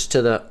County, which is just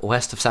to the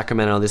west of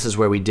Sacramento. This is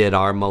where we did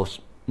our most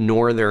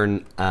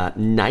northern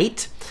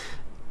night.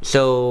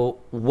 So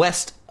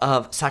west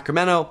of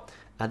Sacramento,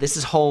 this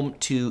is home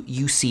to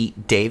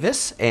UC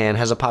Davis and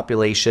has a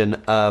population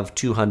of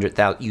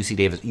 200,000. UC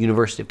Davis,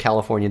 University of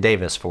California,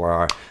 Davis, for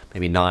our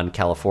maybe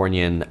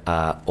non-Californian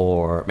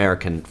or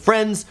American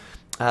friends.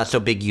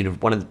 So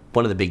one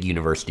of the big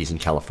universities in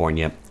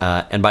California.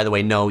 And by the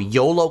way, no,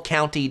 YOLO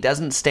County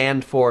doesn't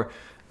stand for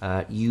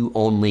you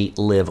only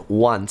live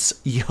once.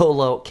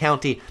 YOLO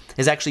County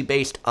is actually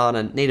based on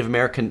a Native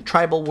American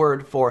tribal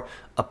word for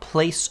a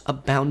place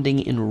abounding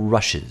in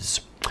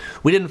rushes.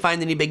 We didn't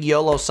find any big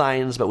YOLO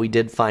signs, but we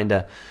did find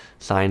a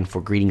sign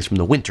for greetings from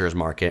the Winters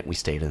Market. We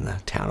stayed in the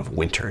town of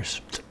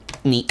Winters. It's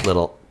a neat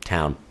little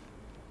town.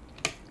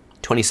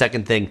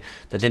 22nd thing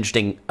that's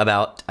interesting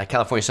about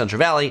California Central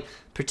Valley,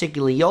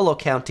 particularly Yolo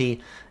County,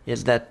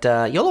 is that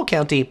Yolo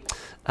County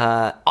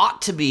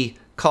ought to be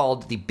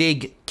called the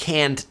big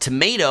canned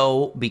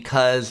tomato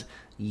because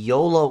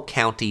Yolo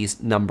County's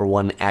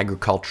 #1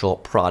 agricultural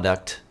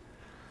product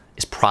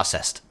is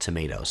processed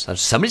tomatoes. Now,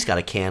 somebody's got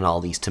to can all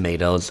these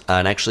tomatoes.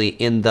 And actually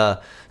in the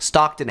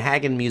Stockton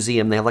Hagen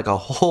Museum, they have like a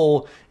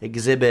whole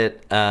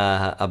exhibit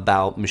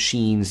about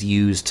machines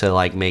used to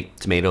like make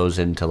tomatoes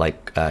into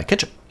like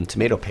ketchup and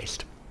tomato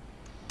paste.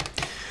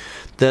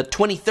 The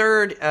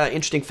 23rd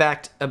interesting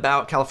fact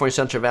about California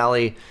Central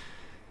Valley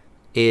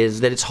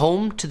is that it's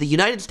home to the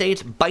United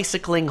States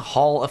Bicycling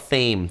Hall of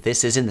Fame.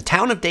 This is in the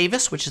town of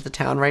Davis, which is the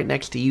town right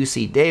next to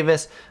UC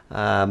Davis.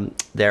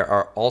 There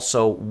are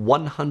also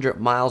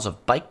 100 miles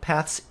of bike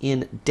paths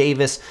in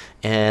Davis,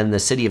 and the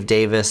city of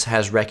Davis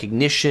has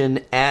recognition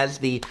as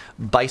the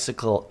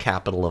bicycle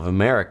capital of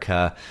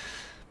America.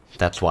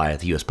 That's why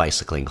the U.S.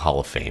 Bicycling Hall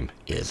of Fame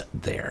is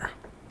there.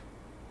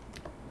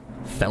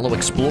 Fellow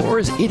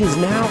explorers, it is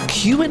now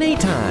Q&A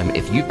time.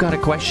 If you've got a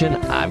question,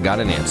 I've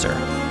got an answer.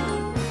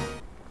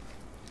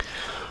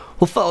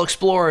 Well, fellow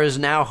explorers,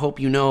 now I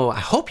hope you know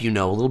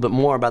a little bit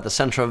more about the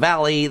Central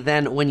Valley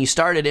than when you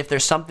started. If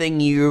there's something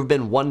you've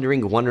been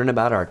wondering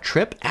about our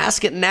trip,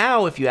 ask it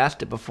now. If you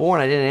asked it before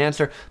and I didn't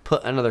answer,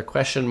 put another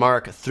question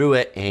mark through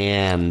it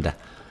and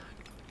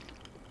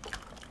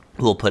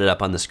we'll put it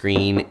up on the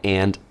screen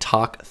and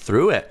talk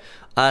through it.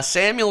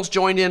 Samuel's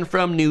joined in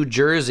from New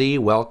Jersey.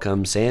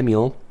 Welcome,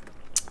 Samuel.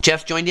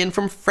 Jeff's joined in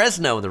from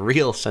Fresno, the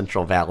real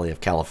Central Valley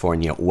of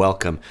California.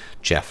 Welcome,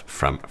 Jeff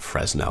from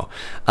Fresno.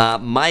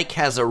 Mike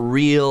has a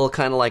real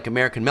kind of like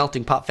American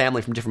melting pot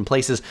family from different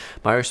places.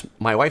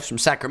 My wife's from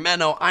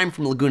Sacramento. I'm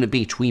from Laguna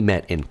Beach. We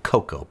met in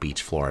Cocoa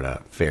Beach,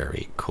 Florida.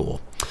 Very cool.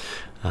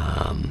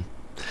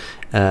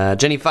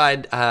 Jenny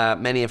Fide,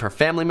 many of her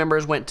family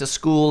members went to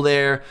school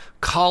there.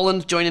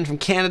 Colin's joined in from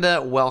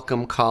Canada.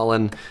 Welcome,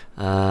 Colin.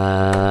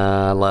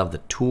 Love the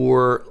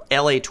tour,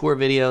 LA tour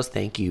videos.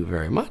 Thank you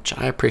very much.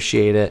 I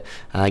appreciate it.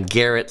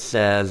 Garrett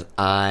says,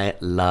 I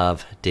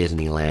love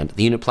Disneyland.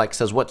 The Uniplex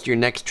says, what's your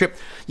next trip?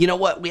 You know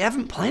what? We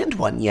haven't planned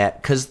one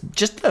yet because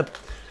just the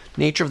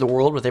nature of the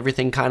world with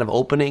everything kind of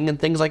opening and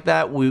things like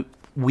that,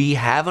 we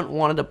haven't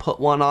wanted to put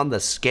one on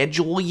the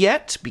schedule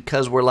yet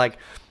because we're like,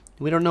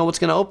 we don't know what's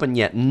going to open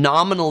yet.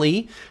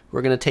 Nominally,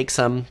 we're going to take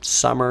some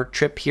summer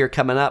trip here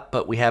coming up,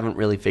 but we haven't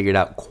really figured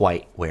out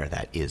quite where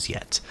that is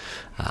yet.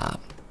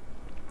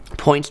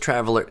 Points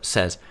Traveler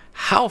says,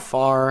 how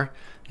far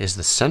is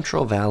the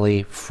Central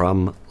Valley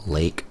from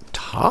Lake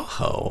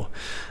Tahoe?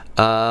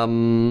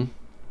 That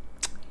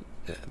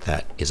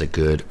is a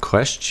good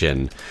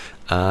question.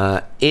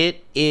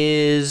 It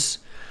is,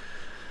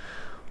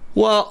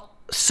 well,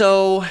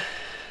 so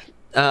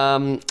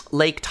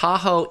Lake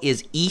Tahoe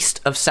is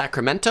east of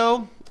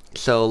Sacramento.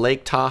 So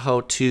Lake Tahoe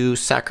to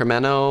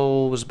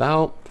Sacramento was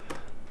about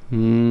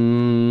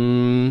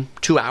 2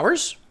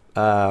 hours.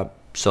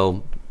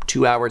 So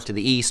 2 hours to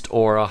the east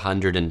or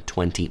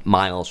 120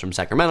 miles from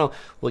Sacramento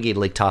will get to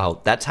Lake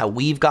Tahoe. That's how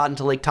we've gotten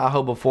to Lake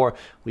Tahoe before.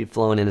 We've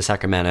flown into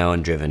Sacramento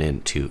and driven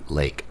into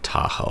Lake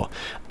Tahoe.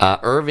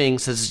 Irving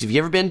says, have you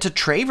ever been to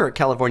Traver,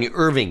 California?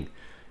 Irving,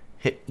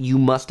 you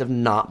must have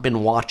not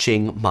been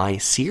watching my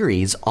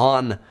series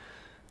on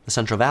the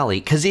Central Valley,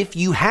 because if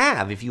you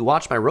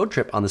watched my road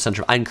trip on the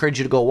Central, I encourage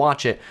you to go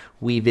watch it.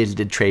 We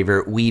visited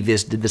Traver. We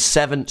visited the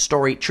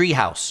 7-story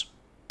treehouse,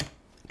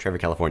 Traver,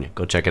 California.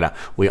 Go check it out.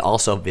 We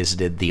also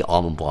visited the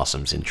almond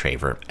blossoms in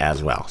Traver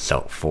as well,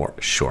 so for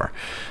sure.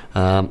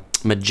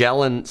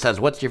 Magellan says,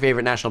 what's your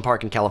favorite national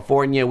park in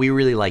California? We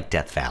really like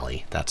Death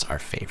Valley. That's our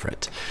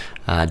favorite.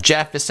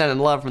 Jeff is sending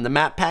love from the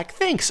Map Pack.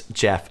 Thanks,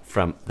 Jeff,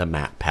 from the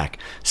Map Pack.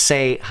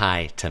 Say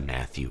hi to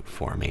Matthew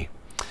for me.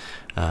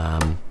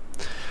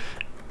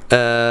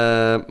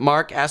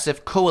 Mark asks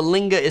if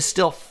Coalinga is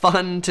still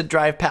fun to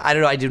drive past. I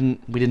don't know.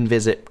 We didn't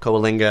visit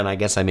Coalinga, and I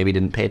guess I maybe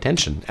didn't pay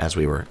attention as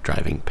we were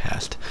driving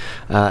past.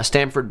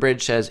 Stamford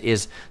Bridge says,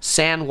 is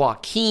San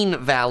Joaquin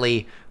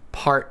Valley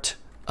part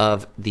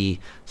of the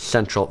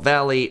Central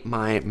Valley?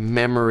 My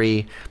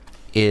memory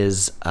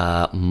is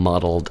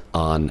muddled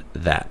on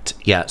that.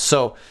 Yeah,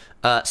 so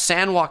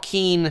San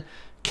Joaquin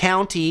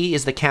County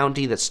is the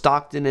county that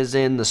Stockton is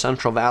in. The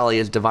Central Valley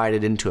is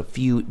divided into a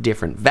few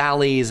different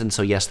valleys, and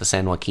so yes, the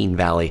San Joaquin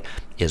Valley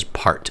is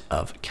part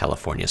of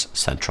California's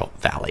Central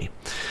Valley.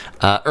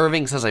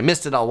 Irving says, I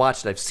missed it, I'll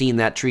watch it, I've seen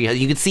that tree.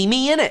 You can see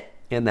me in it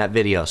in that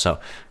video, so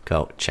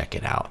go check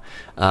it out.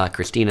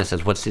 Christina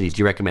says, what cities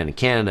do you recommend in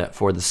Canada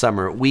for the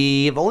summer?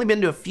 We've only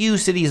been to a few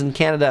cities in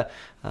Canada,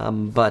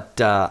 but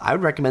I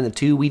would recommend the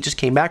two. We just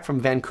came back from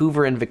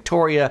Vancouver and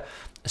Victoria.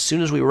 As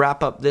soon as we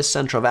wrap up this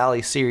Central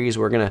Valley series,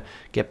 we're going to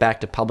get back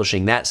to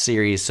publishing that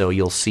series, so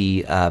you'll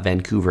see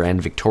Vancouver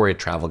and Victoria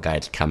travel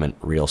guides coming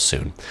real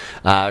soon.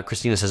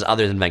 Christina says,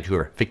 other than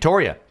Vancouver.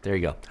 Victoria, there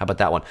you go. How about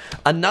that one?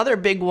 Another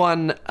big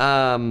one,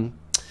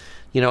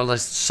 like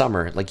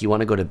summer, like you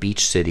want to go to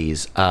beach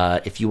cities.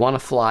 If you want to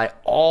fly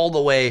all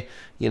the way,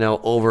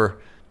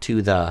 over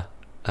to the,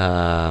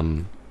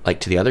 to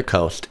the other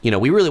coast,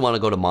 we really want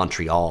to go to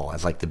Montreal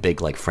as like the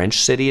big like French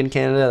city in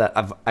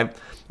Canada.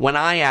 When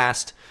I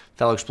asked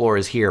fellow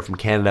explorers here from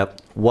Canada,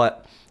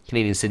 what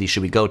Canadian city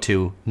should we go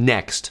to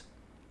next,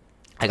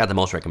 I got the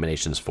most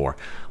recommendations for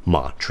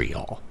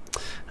Montreal.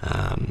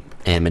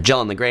 And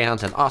Magellan the Greyhound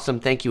said, awesome,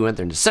 thank you, went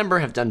there in December,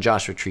 have done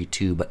Joshua Tree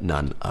too, but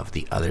none of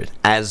the others.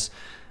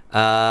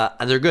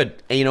 They're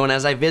good. And, and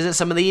as I visit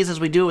some of these,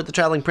 as we do with the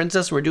Traveling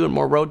Princess, we're doing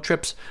more road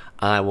trips,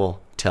 I will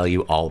tell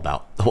you all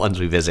about the ones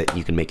we visit.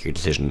 You can make your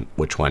decision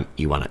which one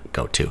you want to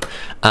go to.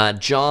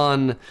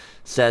 John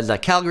says,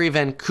 Calgary,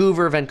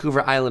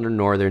 Vancouver Island, or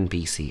Northern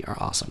BC are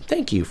awesome.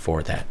 Thank you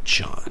for that,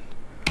 John.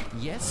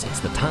 Yes, it's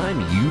the time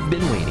you've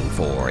been waiting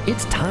for.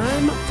 It's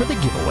time for the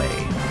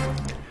giveaway.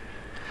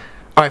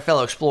 All right,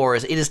 fellow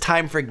explorers, it is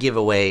time for a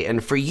giveaway.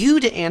 And for you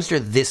to answer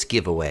this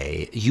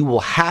giveaway, you will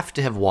have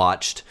to have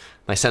watched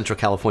my Central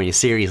California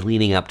series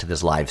leading up to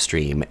this live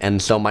stream. And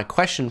so my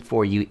question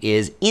for you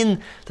is,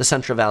 in the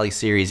Central Valley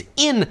series,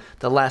 in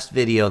the last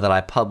video that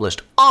I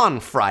published on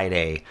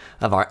Friday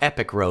of our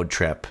epic road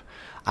trip,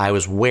 I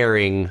was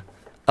wearing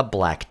a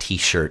black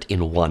t-shirt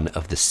in one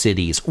of the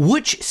cities.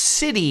 Which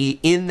city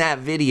in that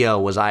video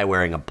was I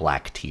wearing a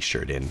black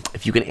t-shirt in?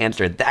 If you can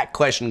answer that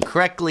question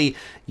correctly,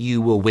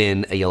 you will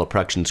win a Yellow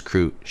Productions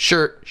Crew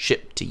shirt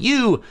shipped to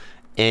you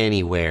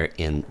anywhere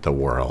in the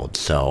world.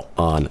 So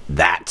on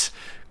that,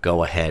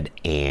 go ahead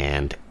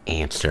and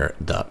answer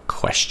the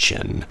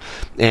question.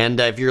 And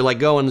if you're like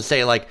going to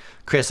say like,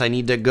 Chris, I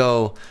need to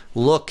go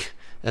look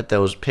at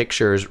those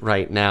pictures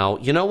right now,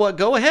 you know what?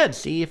 Go ahead,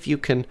 see if you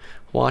can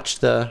watch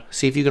the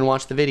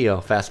video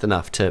fast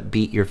enough to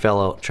beat your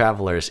fellow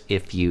travelers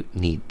if you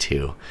need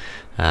to.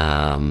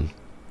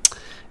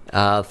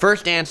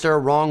 First answer,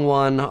 wrong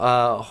one.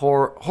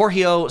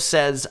 Giorgio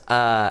says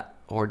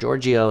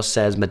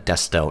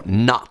Modesto,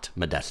 not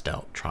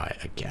Modesto. Try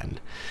again.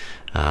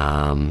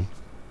 And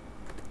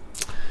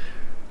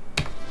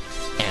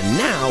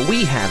now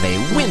we have a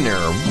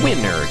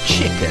winner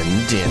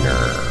chicken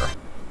dinner.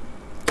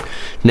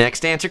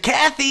 Next answer,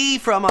 Kathy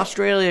from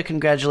Australia.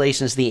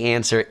 Congratulations. The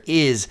answer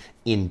is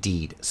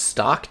indeed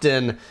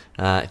Stockton.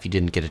 If you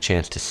didn't get a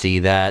chance to see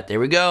that,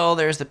 there we go.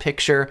 There's the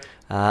picture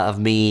of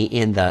me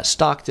in the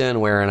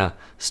Stockton wearing a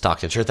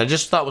Stockton shirt that I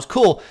just thought was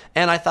cool.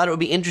 And I thought it would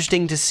be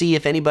interesting to see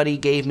if anybody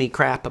gave me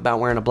crap about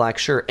wearing a black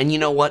shirt. And you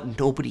know what?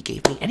 Nobody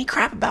gave me any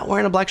crap about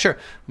wearing a black shirt.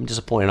 I'm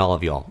disappointing all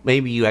of y'all.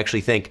 Maybe you actually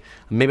think,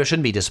 maybe I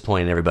shouldn't be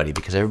disappointing everybody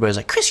because everybody's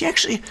like, Chris, you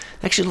actually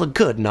look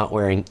good not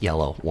wearing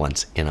yellow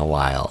once in a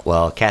while.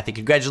 Well, Kathy,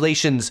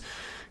 congratulations.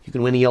 You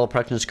can win a Yellow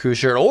Productions Crew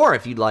shirt, or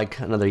if you'd like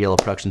another Yellow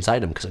Productions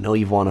item, because I know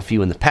you've won a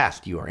few in the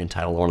past, you are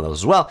entitled to one of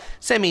those as well.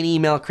 Send me an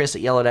email,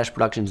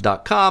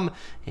 chris@yellow-productions.com,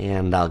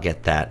 and I'll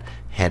get that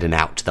heading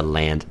out to the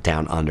land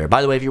down under.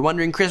 By the way, if you're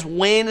wondering, Chris,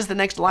 when is the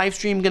next live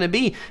stream going to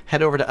be?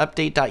 Head over to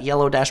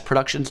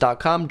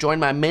update.yellow-productions.com. Join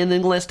my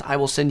mailing list. I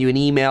will send you an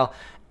email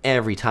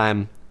every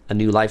time a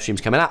new live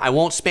stream's coming out. I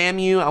won't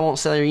spam you. I won't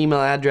sell your email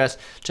address,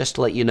 just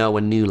to let you know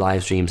when new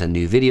live streams and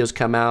new videos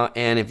come out.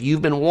 And if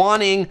you've been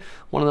wanting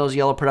one of those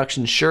Yellow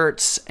Production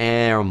shirts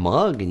or a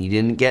mug and you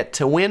didn't get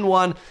to win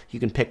one, you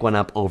can pick one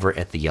up over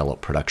at the Yellow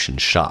Production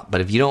shop.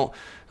 But if you don't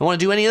want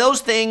to do any of those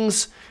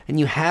things and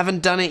you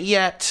haven't done it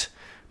yet,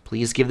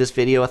 please give this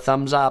video a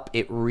thumbs up.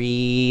 It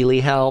really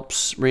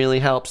helps, really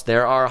helps.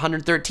 There are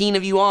 113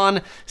 of you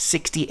on,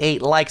 68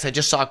 likes. I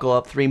just saw it go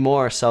up 3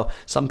 more, so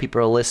some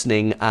people are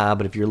listening,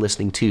 but if you're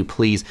listening too,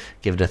 please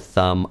give it a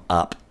thumb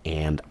up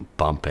and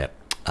bump it.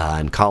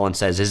 And Colin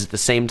says, is it the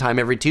same time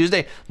every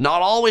Tuesday?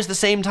 Not always the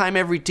same time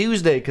every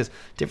Tuesday, because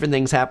different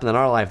things happen in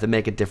our life that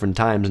make it different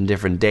times and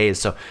different days.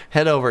 So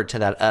head over to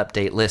that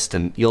update list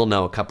and you'll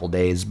know a couple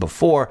days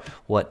before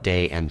what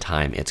day and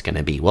time it's going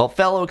to be. Well,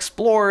 fellow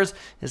explorers,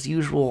 as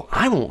usual,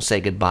 I won't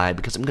say goodbye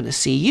because I'm going to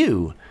see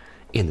you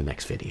in the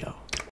next video.